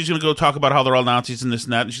yes, she's going to go talk about how they're all Nazis and this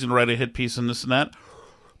and that, and she's going to write a hit piece and this and that.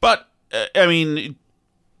 But, I mean,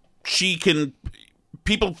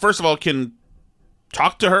 people, first of all, can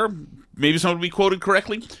talk to her. Maybe someone will be quoted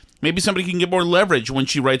correctly. Maybe somebody can get more leverage when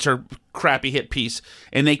she writes her crappy hit piece,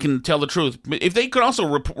 and they can tell the truth. If they could also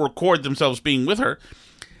record themselves being with her,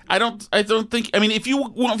 I don't think. I mean, if you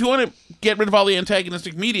want to get rid of all the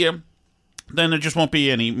antagonistic media, then there just won't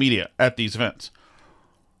be any media at these events,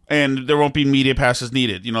 and there won't be media passes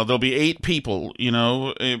needed. There'll be 8 people.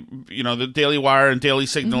 The Daily Wire and Daily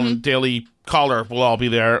Signal and Daily Caller will all be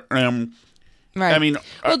there. Right. I mean,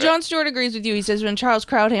 well, Jon Stewart agrees with you. He says when Charles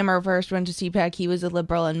Krauthammer first went to CPAC, he was a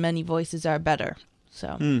liberal, and many voices are better.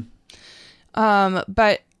 So,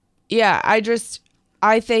 but yeah, I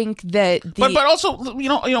think that but also,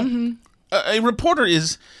 a reporter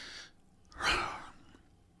is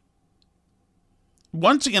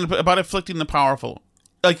once again about afflicting the powerful.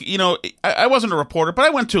 Like, I wasn't a reporter, but I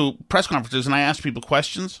went to press conferences and I asked people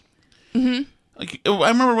questions. Mm-hmm. Like, I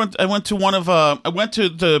remember when I went to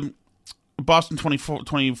the Boston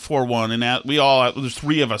 24 one, and there's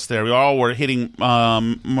 3 of us there. We all were hitting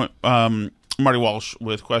Marty Walsh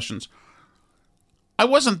with questions. I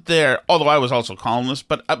wasn't there, although I was also a columnist,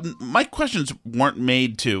 but my questions weren't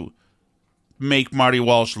made to make Marty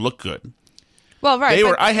Walsh look good. Well, right.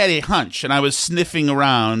 I had a hunch, and I was sniffing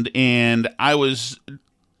around, and I was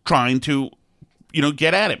trying to,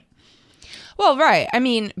 get at him. Well, right. I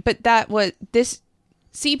mean, but this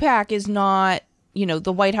CPAC is not,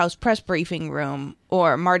 the White House press briefing room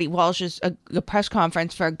or Marty Walsh's a press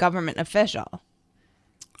conference for a government official.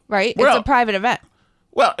 Right? Well, it's a private event.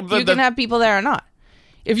 Well, you can have people there or not.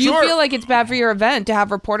 If you feel like it's bad for your event to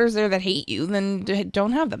have reporters there that hate you, then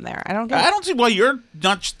don't have them there. I don't see why you're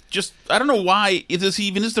not just... I don't know why this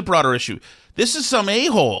even is the broader issue. This is some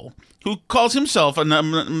a-hole who calls himself a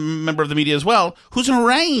member of the media as well, who's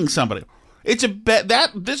haranguing somebody. It's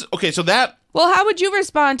Well, how would you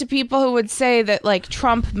respond to people who would say that, like,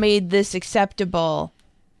 Trump made this acceptable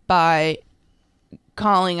by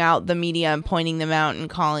calling out the media and pointing them out and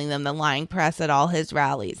calling them the lying press at all his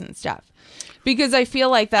rallies and stuff? Because I feel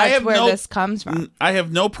like that's where this comes from. I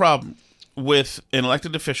have no problem with an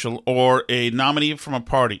elected official or a nominee from a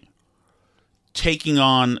party taking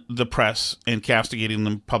on the press and castigating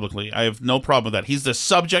them publicly. I have no problem with that. He's the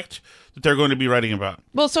subject that they're going to be writing about.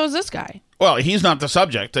 Well, so is this guy. Well, he's not the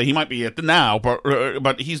subject. He might be now,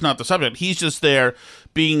 but he's not the subject. He's just there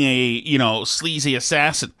being a, sleazy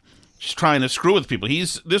assassin, just trying to screw with people.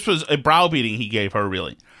 This was a browbeating he gave her,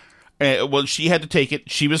 really. Well, she had to take it.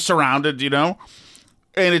 She was surrounded, and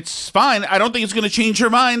it's fine. I don't think it's going to change her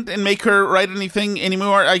mind and make her write anything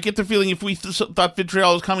anymore. I get the feeling if we thought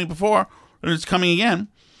vitriol was coming before, and it's coming again.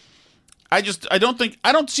 I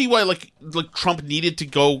don't see why like Trump needed to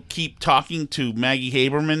go keep talking to Maggie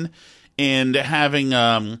Haberman and having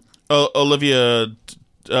Olivia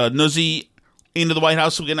Nuzzi into the White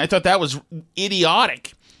House again. I thought that was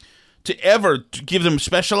idiotic to ever give them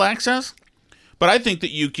special access. But I think that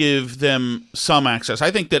you give them some access. I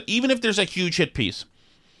think that even if there's a huge hit piece,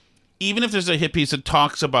 even if there's a hit piece that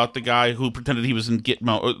talks about the guy who pretended he was in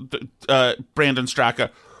Gitmo, Brandon Straka,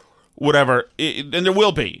 whatever, and there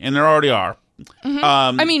will be, and there already are.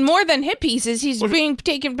 Mm-hmm. More than hit pieces, he's being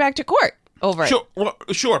taken back to court over it.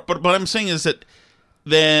 Sure. But what I'm saying is that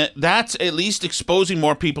that's at least exposing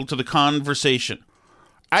more people to the conversation.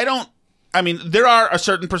 There are a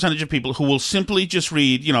certain percentage of people who will simply just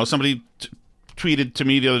read, somebody tweeted to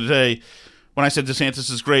me the other day when I said DeSantis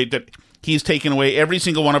is great that he's taken away every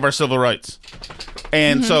single one of our civil rights.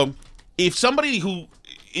 And so if somebody who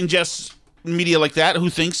ingests media like that, who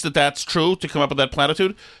thinks that that's true to come up with that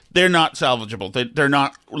platitude, they're not salvageable. They're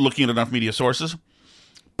not looking at enough media sources.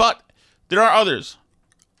 But there are others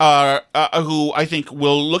who I think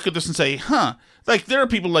will look at this and say, like there are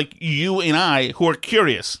people like you and I who are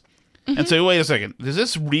curious and say, wait a second, is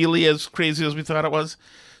this really as crazy as we thought it was?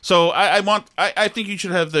 So I think you should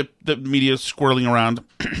have the media swirling around.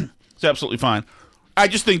 It's absolutely fine. I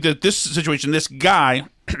just think that this situation, this guy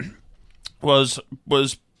was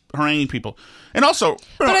haranguing people. And also,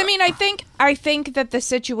 but I think that the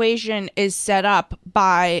situation is set up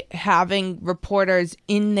by having reporters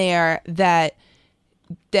in there that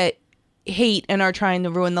hate and are trying to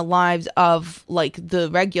ruin the lives of like the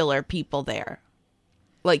regular people there.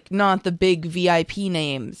 Like, not the big VIP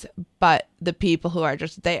names, but the people who are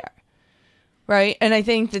just there. Right? And I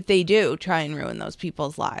think that they do try and ruin those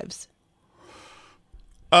people's lives.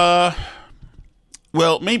 Well,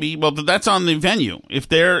 maybe. Well, that's on the venue.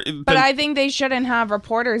 But I think they shouldn't have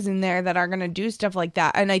reporters in there that are going to do stuff like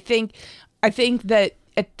that. And I think that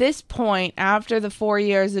at this point, after the 4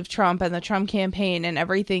 years of Trump and the Trump campaign and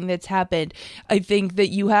everything that's happened, I think that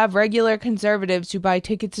you have regular conservatives who buy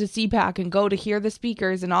tickets to CPAC and go to hear the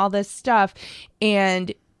speakers and all this stuff,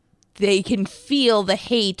 and they can feel the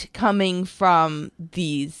hate coming from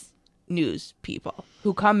these news people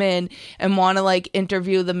who come in and want to like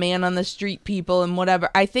interview the man on the street people and whatever.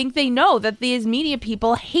 I think they know that these media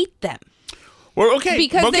people hate them. Well, okay.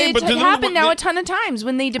 Because it happened now a ton of times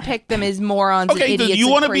when they depict them as morons and idiots. You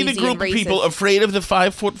want to be the group of people afraid of the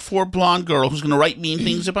 5'4" blonde girl who's going to write mean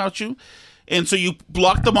things about you, and so you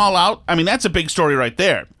block them all out. I mean, that's a big story right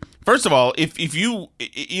there. First of all, if you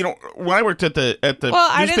when I worked at the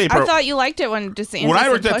newspaper, I thought you liked it when DeSantis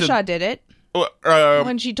and Pusha did it.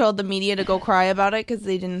 When she told the media to go cry about it because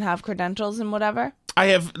they didn't have credentials and whatever. I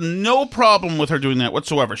have no problem with her doing that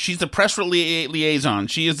whatsoever. She's the press liaison.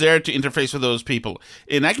 She is there to interface with those people.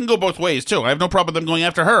 And that can go both ways, too. I have no problem with them going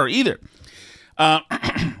after her, either.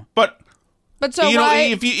 But so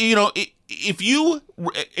why... If you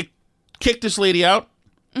kick this lady out,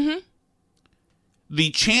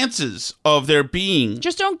 the chances of there being...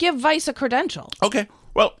 Just don't give Vice a credential. Okay.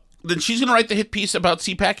 Well, then she's going to write the hit piece about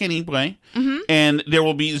CPAC anyway, and there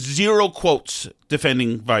will be zero quotes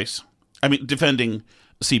defending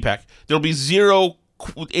CPAC. There'll be zero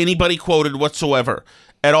anybody quoted whatsoever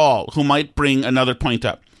at all who might bring another point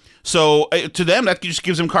up. So to them, that just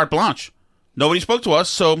gives them carte blanche. Nobody spoke to us,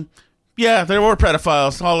 so yeah, there were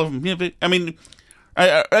pedophiles, all of them. I mean,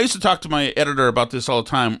 I used to talk to my editor about this all the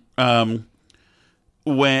time.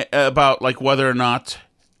 About like whether or not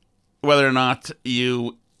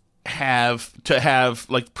you have to have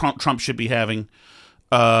like Trump should be having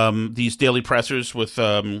these daily pressers with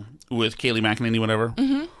Kayleigh McEnany, whatever.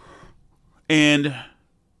 Mm-hmm. And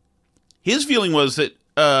his feeling was that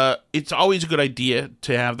it's always a good idea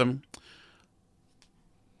to have them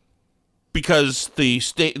because the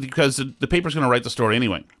paper's going to write the story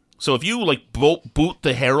anyway. So if you like boot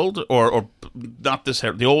the Herald or not this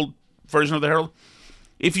Herald, the old version of the Herald,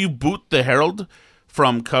 if you boot the Herald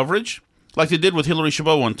from coverage, like they did with Hillary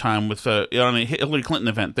Chabot one time with on a Hillary Clinton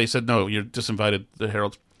event, they said, no, you're disinvited, the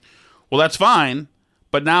Herald. Well, that's fine,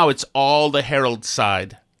 but now it's all the Herald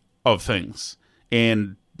side of things,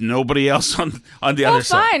 and nobody else on the other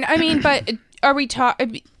side. Well, fine. I mean, but are we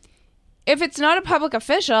talking... If it's not a public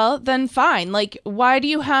official, then fine. Like, why do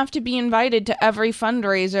you have to be invited to every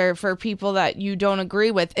fundraiser for people that you don't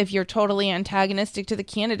agree with if you're totally antagonistic to the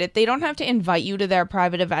candidate? They don't have to invite you to their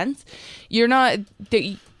private events. You're not...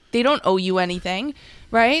 They don't owe you anything,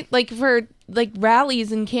 right? Like, for like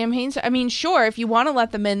rallies and campaigns, I mean, sure, if you want to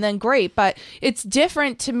let them in, then great. But it's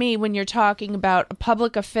different to me when you're talking about a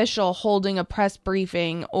public official holding a press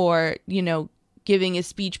briefing or, you know, giving a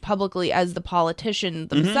speech publicly as the politician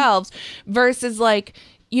themselves versus like,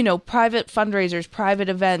 you know, private fundraisers, private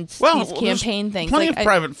events, these campaign things. Plenty like, of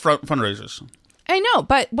private fundraisers. I know,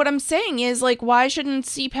 but what I'm saying is, like, why shouldn't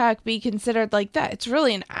CPAC be considered like that? It's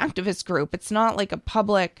really an activist group. It's not like a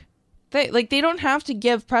public thing. Like, they don't have to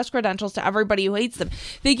give press credentials to everybody who hates them.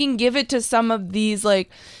 They can give it to some of these, like,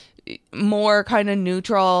 more kind of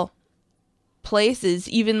neutral places,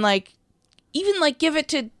 even give it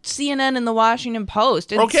to CNN and the Washington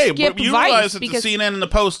Post. And okay, skip but you Vice realize that because the CNN and the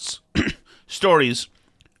Post's stories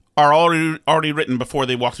are already written before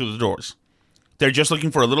they walk through the doors. They're just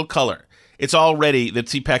looking for a little color. It's already that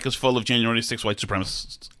CPAC is full of January 6 white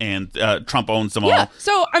supremacists, and Trump owns them all.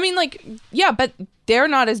 So, I mean, like, yeah, but they're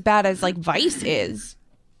not as bad as, like, Vice is.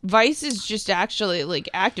 Vice is just actually, like,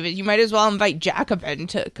 activist. You might as well invite Jacobin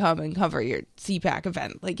to come and cover your CPAC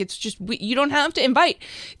event. Like, it's just, you don't have to invite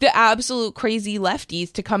the absolute crazy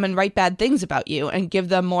lefties to come and write bad things about you and give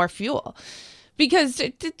them more fuel. Because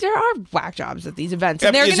there are whack jobs at these events.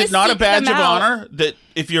 And is it not a badge of honor that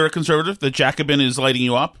if you're a conservative, that Jacobin is lighting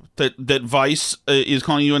you up? That Vice is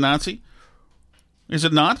calling you a Nazi? Is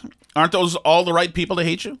it not? Aren't those all the right people to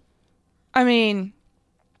hate you? I mean,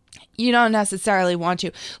 you don't necessarily want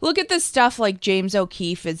to. Look at the stuff like James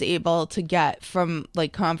O'Keefe is able to get from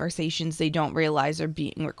like conversations they don't realize are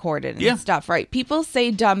being recorded and stuff, right? People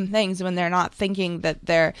say dumb things when they're not thinking that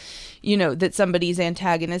they're, you know, that somebody's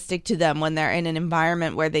antagonistic to them when they're in an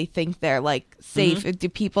environment where they think they're like safe. Do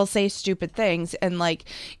people say stupid things and like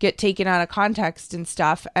get taken out of context and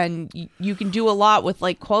stuff? And you can do a lot with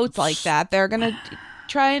like quotes like that. They're going to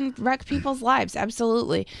try and wreck people's lives.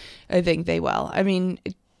 Absolutely. I think they will. I mean,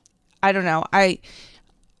 I don't know. I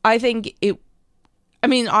think it... I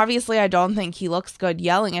mean, obviously, I don't think he looks good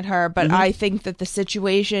yelling at her, but I think that the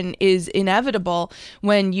situation is inevitable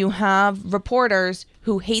when you have reporters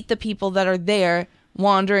who hate the people that are there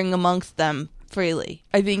wandering amongst them freely.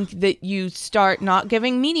 I think that you start not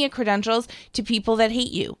giving media credentials to people that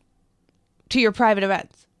hate you, to your private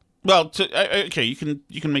events. Well, okay, you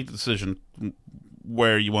can make the decision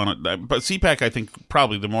where you want it, but CPAC, I think,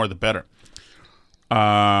 probably the more the better.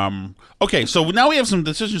 Okay, so now we have some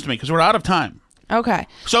decisions to make because we're out of time. Okay.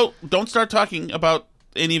 So don't start talking about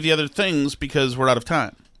any of the other things because we're out of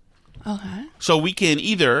time. Okay. So we can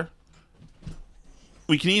either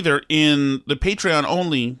in the Patreon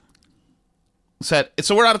only set.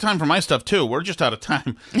 So we're out of time for my stuff too. We're just out of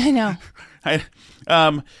time. I know.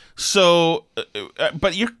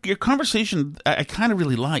 But your conversation, I kind of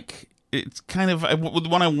really like. It's kind of the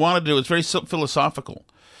one I want to do. It's very philosophical.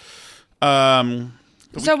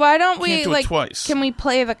 So why don't we do like? Twice. Can we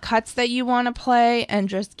play the cuts that you want to play and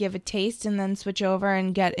just give a taste, and then switch over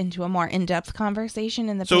and get into a more in-depth conversation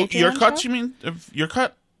in the so Patreon your cuts? show? You mean your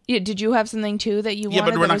cut? Yeah. Did you have something too that you wanted? Yeah,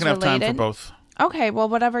 but we're not going to have time for both. Okay. Well,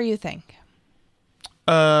 whatever you think.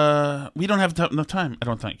 We don't have enough time. I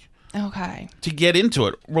don't think. Okay. To get into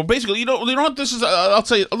it. Well, basically, you know what this is. I'll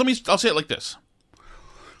say it like this.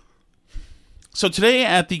 So today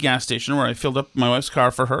at the gas station where I filled up my wife's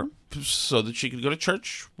car for her so that she could go to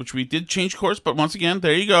church, which we did change course, but once again,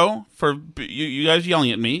 there you go for you guys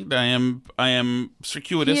yelling at me. I am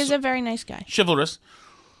circuitous. He is a very nice guy. Chivalrous.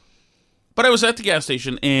 But I was at the gas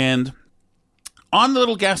station, and on the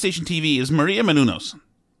little gas station TV is Maria Menounos.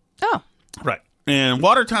 Oh. Right. And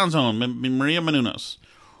Watertown's own Maria Menounos.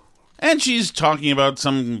 And she's talking about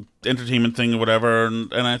some entertainment thing or whatever,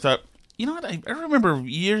 and I thought, you know what? I remember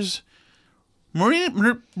years. Maria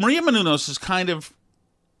Menounos is kind of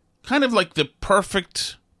like the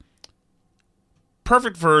perfect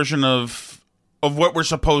version of what we're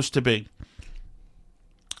supposed to be.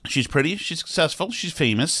 She's pretty. She's successful. She's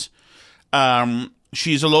famous.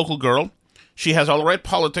 She's a local girl. She has all the right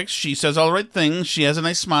politics. She says all the right things. She has a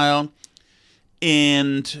nice smile,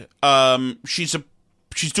 and she's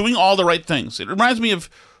doing all the right things. It reminds me of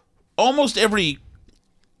almost every.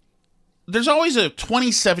 There's always a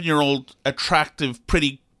 27-year-old attractive,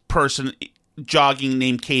 pretty person jogging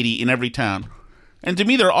named Katie in every town, and to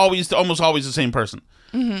me, they're almost always the same person.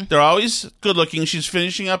 Mm-hmm. They're always good looking. She's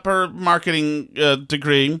finishing up her marketing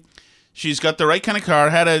degree. She's got the right kind of car,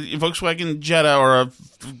 had a Volkswagen Jetta or a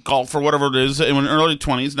Golf or whatever it is in her early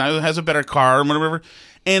 20s, now has a better car and whatever.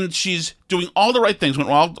 And she's doing all the right things, went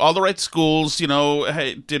to all the right schools, did all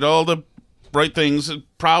the right things,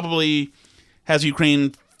 probably has a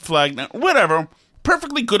Ukraine flag now, whatever.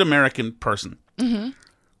 Perfectly good American person. Mm-hmm.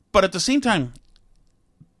 But at the same time,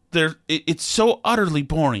 it's so utterly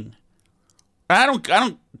boring. I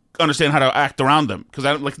don't understand how to act around them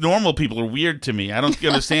because normal people are weird to me. I don't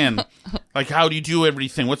understand how do you do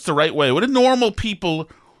everything? What's the right way? What are normal people?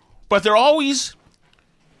 But they're always.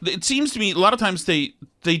 It seems to me a lot of times they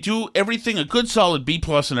do everything a good solid B+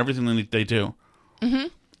 in everything that they do. Mm-hmm.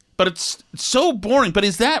 But it's so boring. But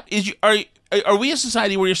are we a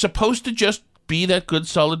society where you're supposed to just be that good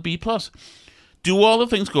solid B+? Do all the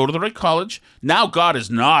things, go to the right college. Now God is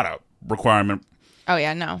not a requirement. Oh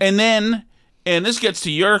yeah, no. And this gets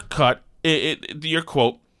to your your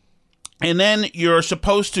quote, and then you're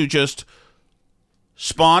supposed to just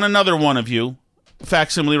spawn another one of you,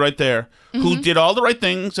 facsimile right there, mm-hmm. who did all the right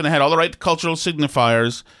things and had all the right cultural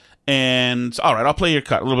signifiers. And all right, I'll play a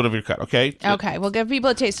little bit of your cut, okay? Okay, we'll give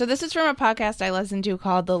people a taste. So this is from a podcast I listen to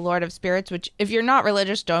called The Lord of Spirits, which if you're not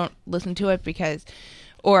religious, don't listen to it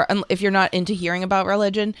or if you're not into hearing about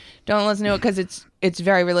religion, don't listen to it because it's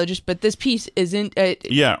very religious. But this piece isn't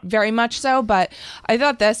very much so. But I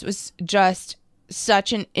thought this was just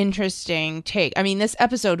such an interesting take. I mean, this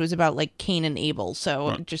episode was about Cain and Abel.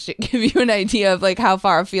 So just to give you an idea of how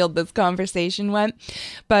far afield this conversation went.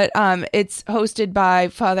 But it's hosted by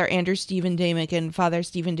Father Andrew Stephen Damick and Father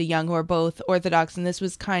Stephen DeYoung, who are both Orthodox. And this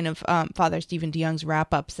was kind of Father Stephen DeYoung's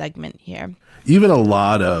wrap-up segment here. Even a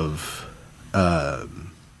lot of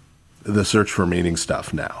the search for meaning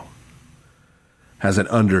stuff now has an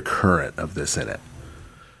undercurrent of this in it.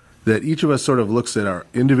 That each of us sort of looks at our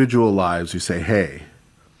individual lives. We say, hey,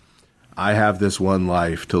 I have this one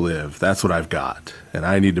life to live. That's what I've got. And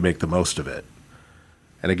I need to make the most of it.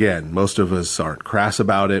 And again, most of us aren't crass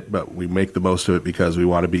about it, but we make the most of it because we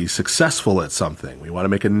want to be successful at something. We want to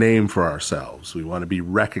make a name for ourselves. We want to be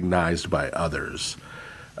recognized by others.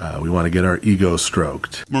 We want to get our ego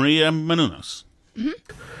stroked. Maria Menounos.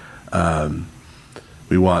 Mm-hmm.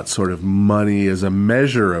 We want sort of money as a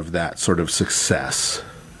measure of that sort of success,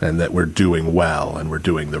 and that we're doing well and we're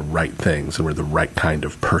doing the right things and we're the right kind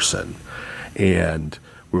of person. And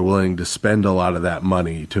we're willing to spend a lot of that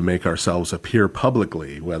money to make ourselves appear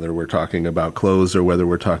publicly, whether we're talking about clothes or whether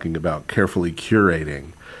we're talking about carefully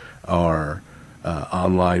curating our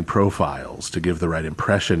online profiles to give the right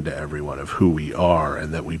impression to everyone of who we are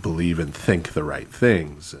and that we believe and think the right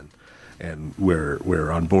things. And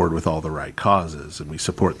we're on board with all the right causes, and we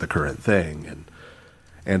support the current thing,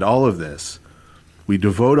 and all of this, we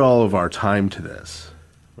devote all of our time to this,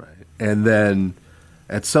 right? And then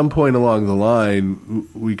at some point along the line,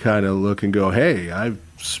 we kind of look and go, "Hey, I've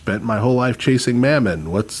spent my whole life chasing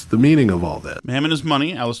mammon. What's the meaning of all this?" Mammon is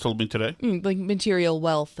money. Alice told me today, material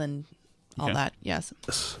wealth and all that. Yes.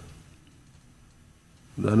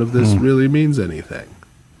 None of this really means anything,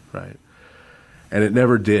 right? And it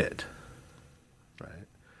never did.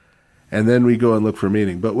 And then we go and look for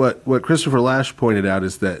meaning. But what Christopher Lasch pointed out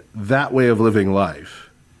is that way of living life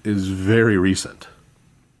is very recent.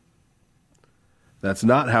 That's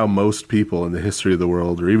not how most people in the history of the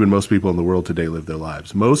world, or even most people in the world today, live their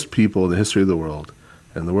lives. Most people in the history of the world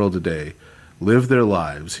and the world today live their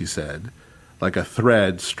lives, he said, like a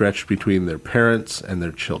thread stretched between their parents and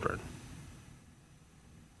their children.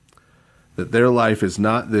 That their life is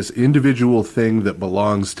not this individual thing that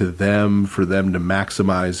belongs to them for them to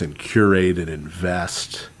maximize and curate and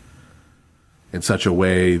invest in such a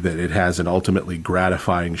way that it has an ultimately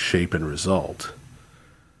gratifying shape and result.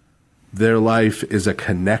 Their life is a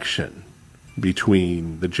connection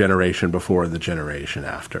between the generation before and the generation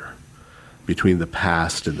after, between the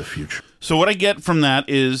past and the future. So what I get from that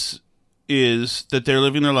is that they're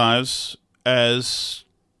living their lives as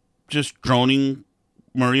just droning.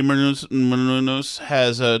 Maria Menounos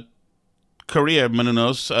has a Korea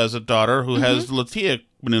Menounos as a daughter, who has Latia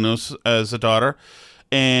Menounos as a daughter,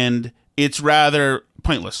 and it's rather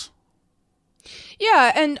pointless.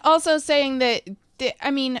 Yeah, and also saying that,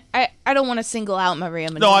 I mean, I don't want to single out Maria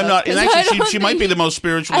Menounos. No, I'm not. And actually, she might be the most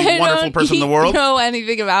spiritually wonderful person in the world. I don't know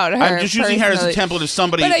anything about her. I'm just using her as a template of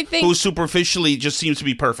somebody who superficially just seems to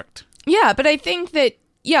be perfect. Yeah, but I think that,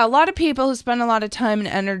 a lot of people who spend a lot of time and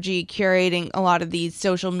energy curating a lot of these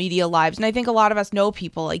social media lives, and I think a lot of us know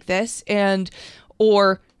people like this,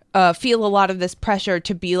 or feel a lot of this pressure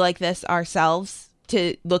to be like this ourselves,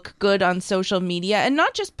 to look good on social media, and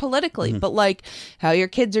not just politically, but like how your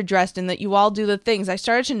kids are dressed and that you all do the things. I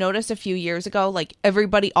started to notice a few years ago, like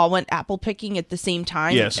everybody all went apple picking at the same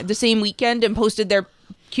time, the same weekend, and posted their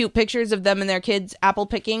cute pictures of them and their kids apple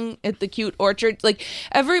picking at the cute orchard. Like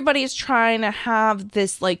everybody is trying to have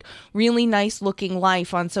this like really nice looking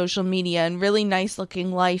life on social media, and really nice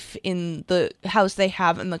looking life in the house they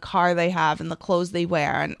have, and the car they have, and the clothes they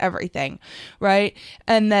wear, and everything, right?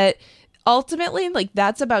 And that ultimately, like,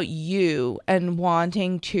 that's about you and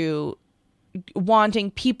wanting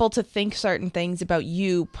people to think certain things about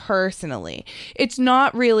you personally. It's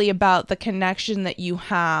not really about the connection that you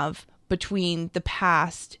have between the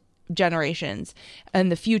past generations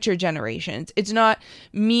and the future generations. It's not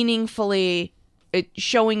meaningfully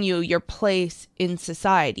showing you your place in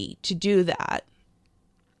society to do that.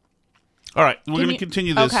 All right, we're going to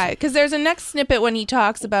continue this. Okay, because there's a next snippet when he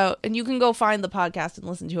talks about, and you can go find the podcast and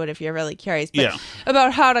listen to it if you're really curious, but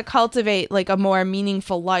about how to cultivate like a more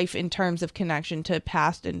meaningful life in terms of connection to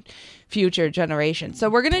past and future generations. So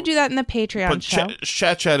we're going to do that in the Patreon show.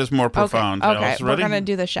 Chat is more profound. Okay, we're going to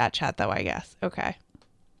do the chat though, I guess. Okay.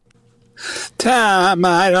 Tom,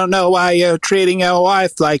 I don't know why you're treating your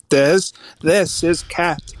wife like this. This is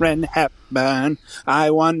Katharine Hepburn.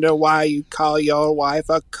 I wonder why you call your wife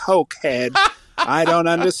a cokehead. I don't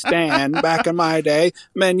understand. Back in my day,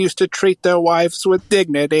 men used to treat their wives with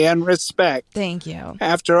dignity and respect. Thank you.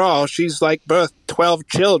 After all, she's like birthed 12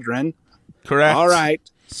 children. Correct. All right.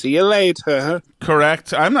 See you later.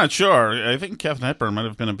 Correct. I'm not sure. I think Katharine Hepburn might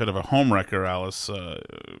have been a bit of a homewrecker, Alice.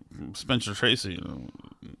 Spencer Tracy.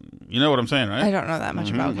 You know what I'm saying, right? I don't know that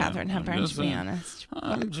much about Katharine Hepburn, to be honest.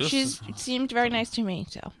 She seemed very nice to me,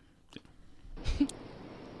 so.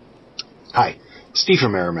 Hi, Steve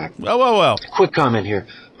from Merrimack. Well. Quick comment here.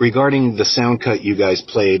 Regarding the sound cut you guys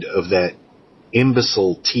played of that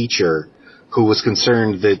imbecile teacher who was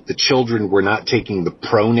concerned that the children were not taking the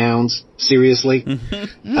pronouns seriously.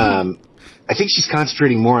 I think she's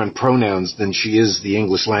concentrating more on pronouns than she is the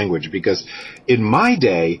English language, because in my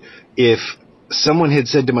day, if someone had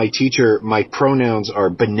said to my teacher, my pronouns are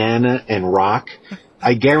banana and rock,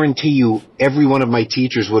 I guarantee you every one of my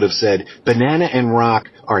teachers would have said, banana and rock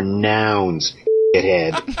are nouns,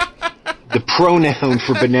 shithead. The pronoun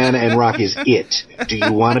for banana and rock is it. Do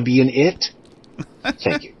you want to be an it?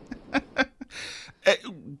 Thank you.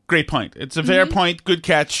 Great point. It's a fair point. Good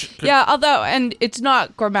catch. Yeah, although, and it's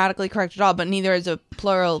not grammatically correct at all, but neither is a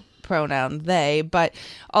plural pronoun, they, but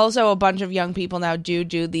also a bunch of young people now do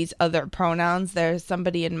these other pronouns. There's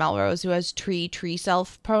somebody in Melrose who has tree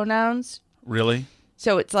self pronouns. Really?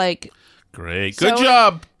 So it's like... Great. Good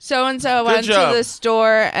job. So-and-so went to the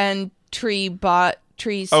store and tree bought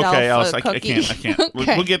tree self okay, Alice, cookie. I can't.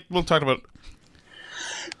 Okay. We'll talk about...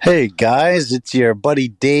 Hey guys, it's your buddy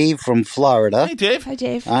Dave from Florida. Hey Dave. Hi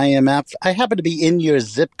Dave. I happen to be in your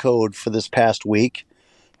zip code for this past week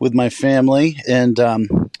with my family, and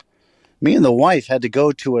me and the wife had to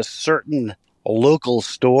go to a certain local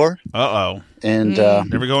store. Uh-oh. And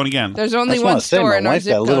never going again. There's only one store in our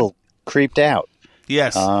zip code. My wife got a little creeped out.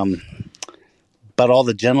 Yes. But all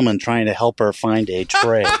the gentlemen trying to help her find a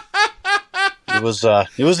tray. It was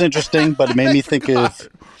interesting, but it made me think of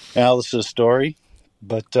Alice's story.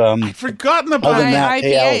 But I'd forgotten about other than that, IPAs.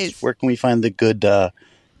 hey Alice, where can we find the good, Coke?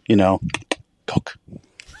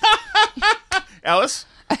 Alice?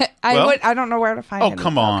 I don't know where to find it. Oh,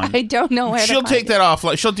 come on. I don't know where to find it. She'll take that off.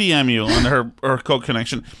 She'll DM you on her Coke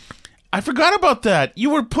connection. I forgot about that. You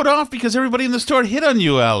were put off because everybody in the store hit on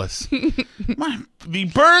you, Alice. The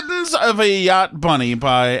Burdens of a Yacht Bunny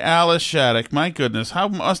by Alice Shattuck. My goodness, how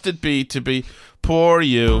must it be to be poor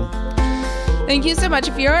you? Thank you so much.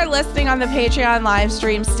 If you're listening on the Patreon live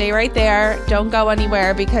stream, stay right there. Don't go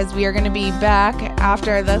anywhere, because we are going to be back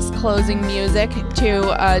after this closing music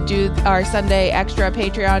to do our Sunday extra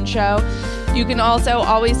Patreon show. You can also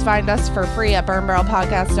always find us for free at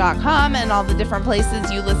burnbarrelpodcast.com and all the different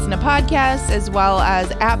places you listen to podcasts, as well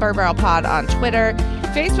as at burnbarrelpod on Twitter,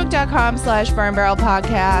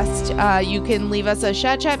 facebook.com/burnbarrelpodcast. You can leave us a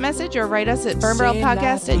chat message or write us at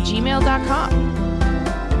burnbarrelpodcast@gmail.com.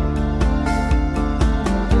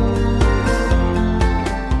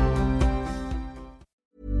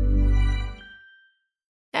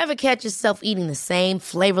 Ever catch yourself eating the same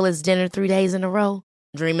flavorless dinner 3 days in a row?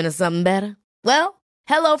 Dreaming of something better? Well,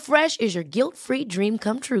 HelloFresh is your guilt-free dream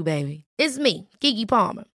come true, baby. It's me, Keke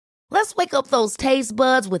Palmer. Let's wake up those taste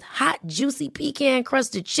buds with hot, juicy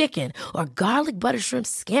pecan-crusted chicken or garlic butter shrimp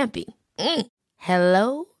scampi.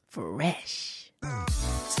 Hello Fresh.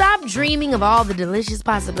 Stop dreaming of all the delicious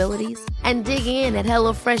possibilities and dig in at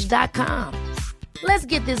HelloFresh.com. Let's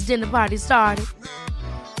get this dinner party started.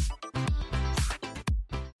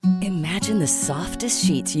 Imagine the softest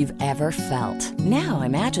sheets you've ever felt. Now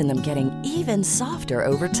imagine them getting even softer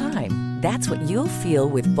over time. That's what you'll feel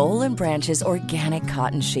with Boll & Branch's organic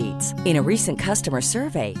cotton sheets. In a recent customer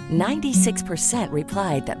survey, 96%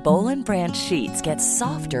 replied that Boll & Branch sheets get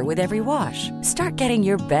softer with every wash. Start getting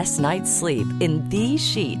your best night's sleep in these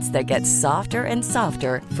sheets that get softer and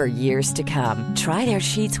softer for years to come. Try their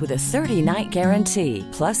sheets with a 30-night guarantee.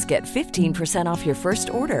 Plus, get 15% off your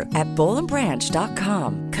first order at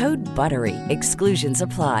bollandbranch.com. Code BUTTERY. Exclusions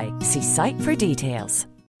apply. See site for details.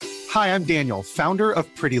 Hi, I'm Daniel, founder of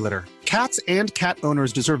Pretty Litter. Cats and cat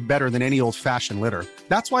owners deserve better than any old-fashioned litter.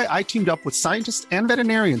 That's why I teamed up with scientists and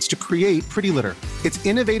veterinarians to create Pretty Litter. Its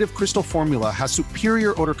innovative crystal formula has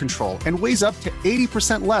superior odor control and weighs up to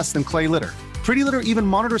 80% less than clay litter. Pretty Litter even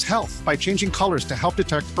monitors health by changing colors to help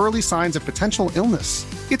detect early signs of potential illness.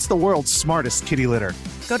 It's the world's smartest kitty litter.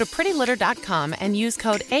 Go to prettylitter.com and use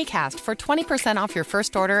code ACAST for 20% off your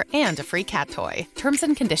first order and a free cat toy. Terms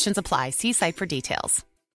and conditions apply. See site for details.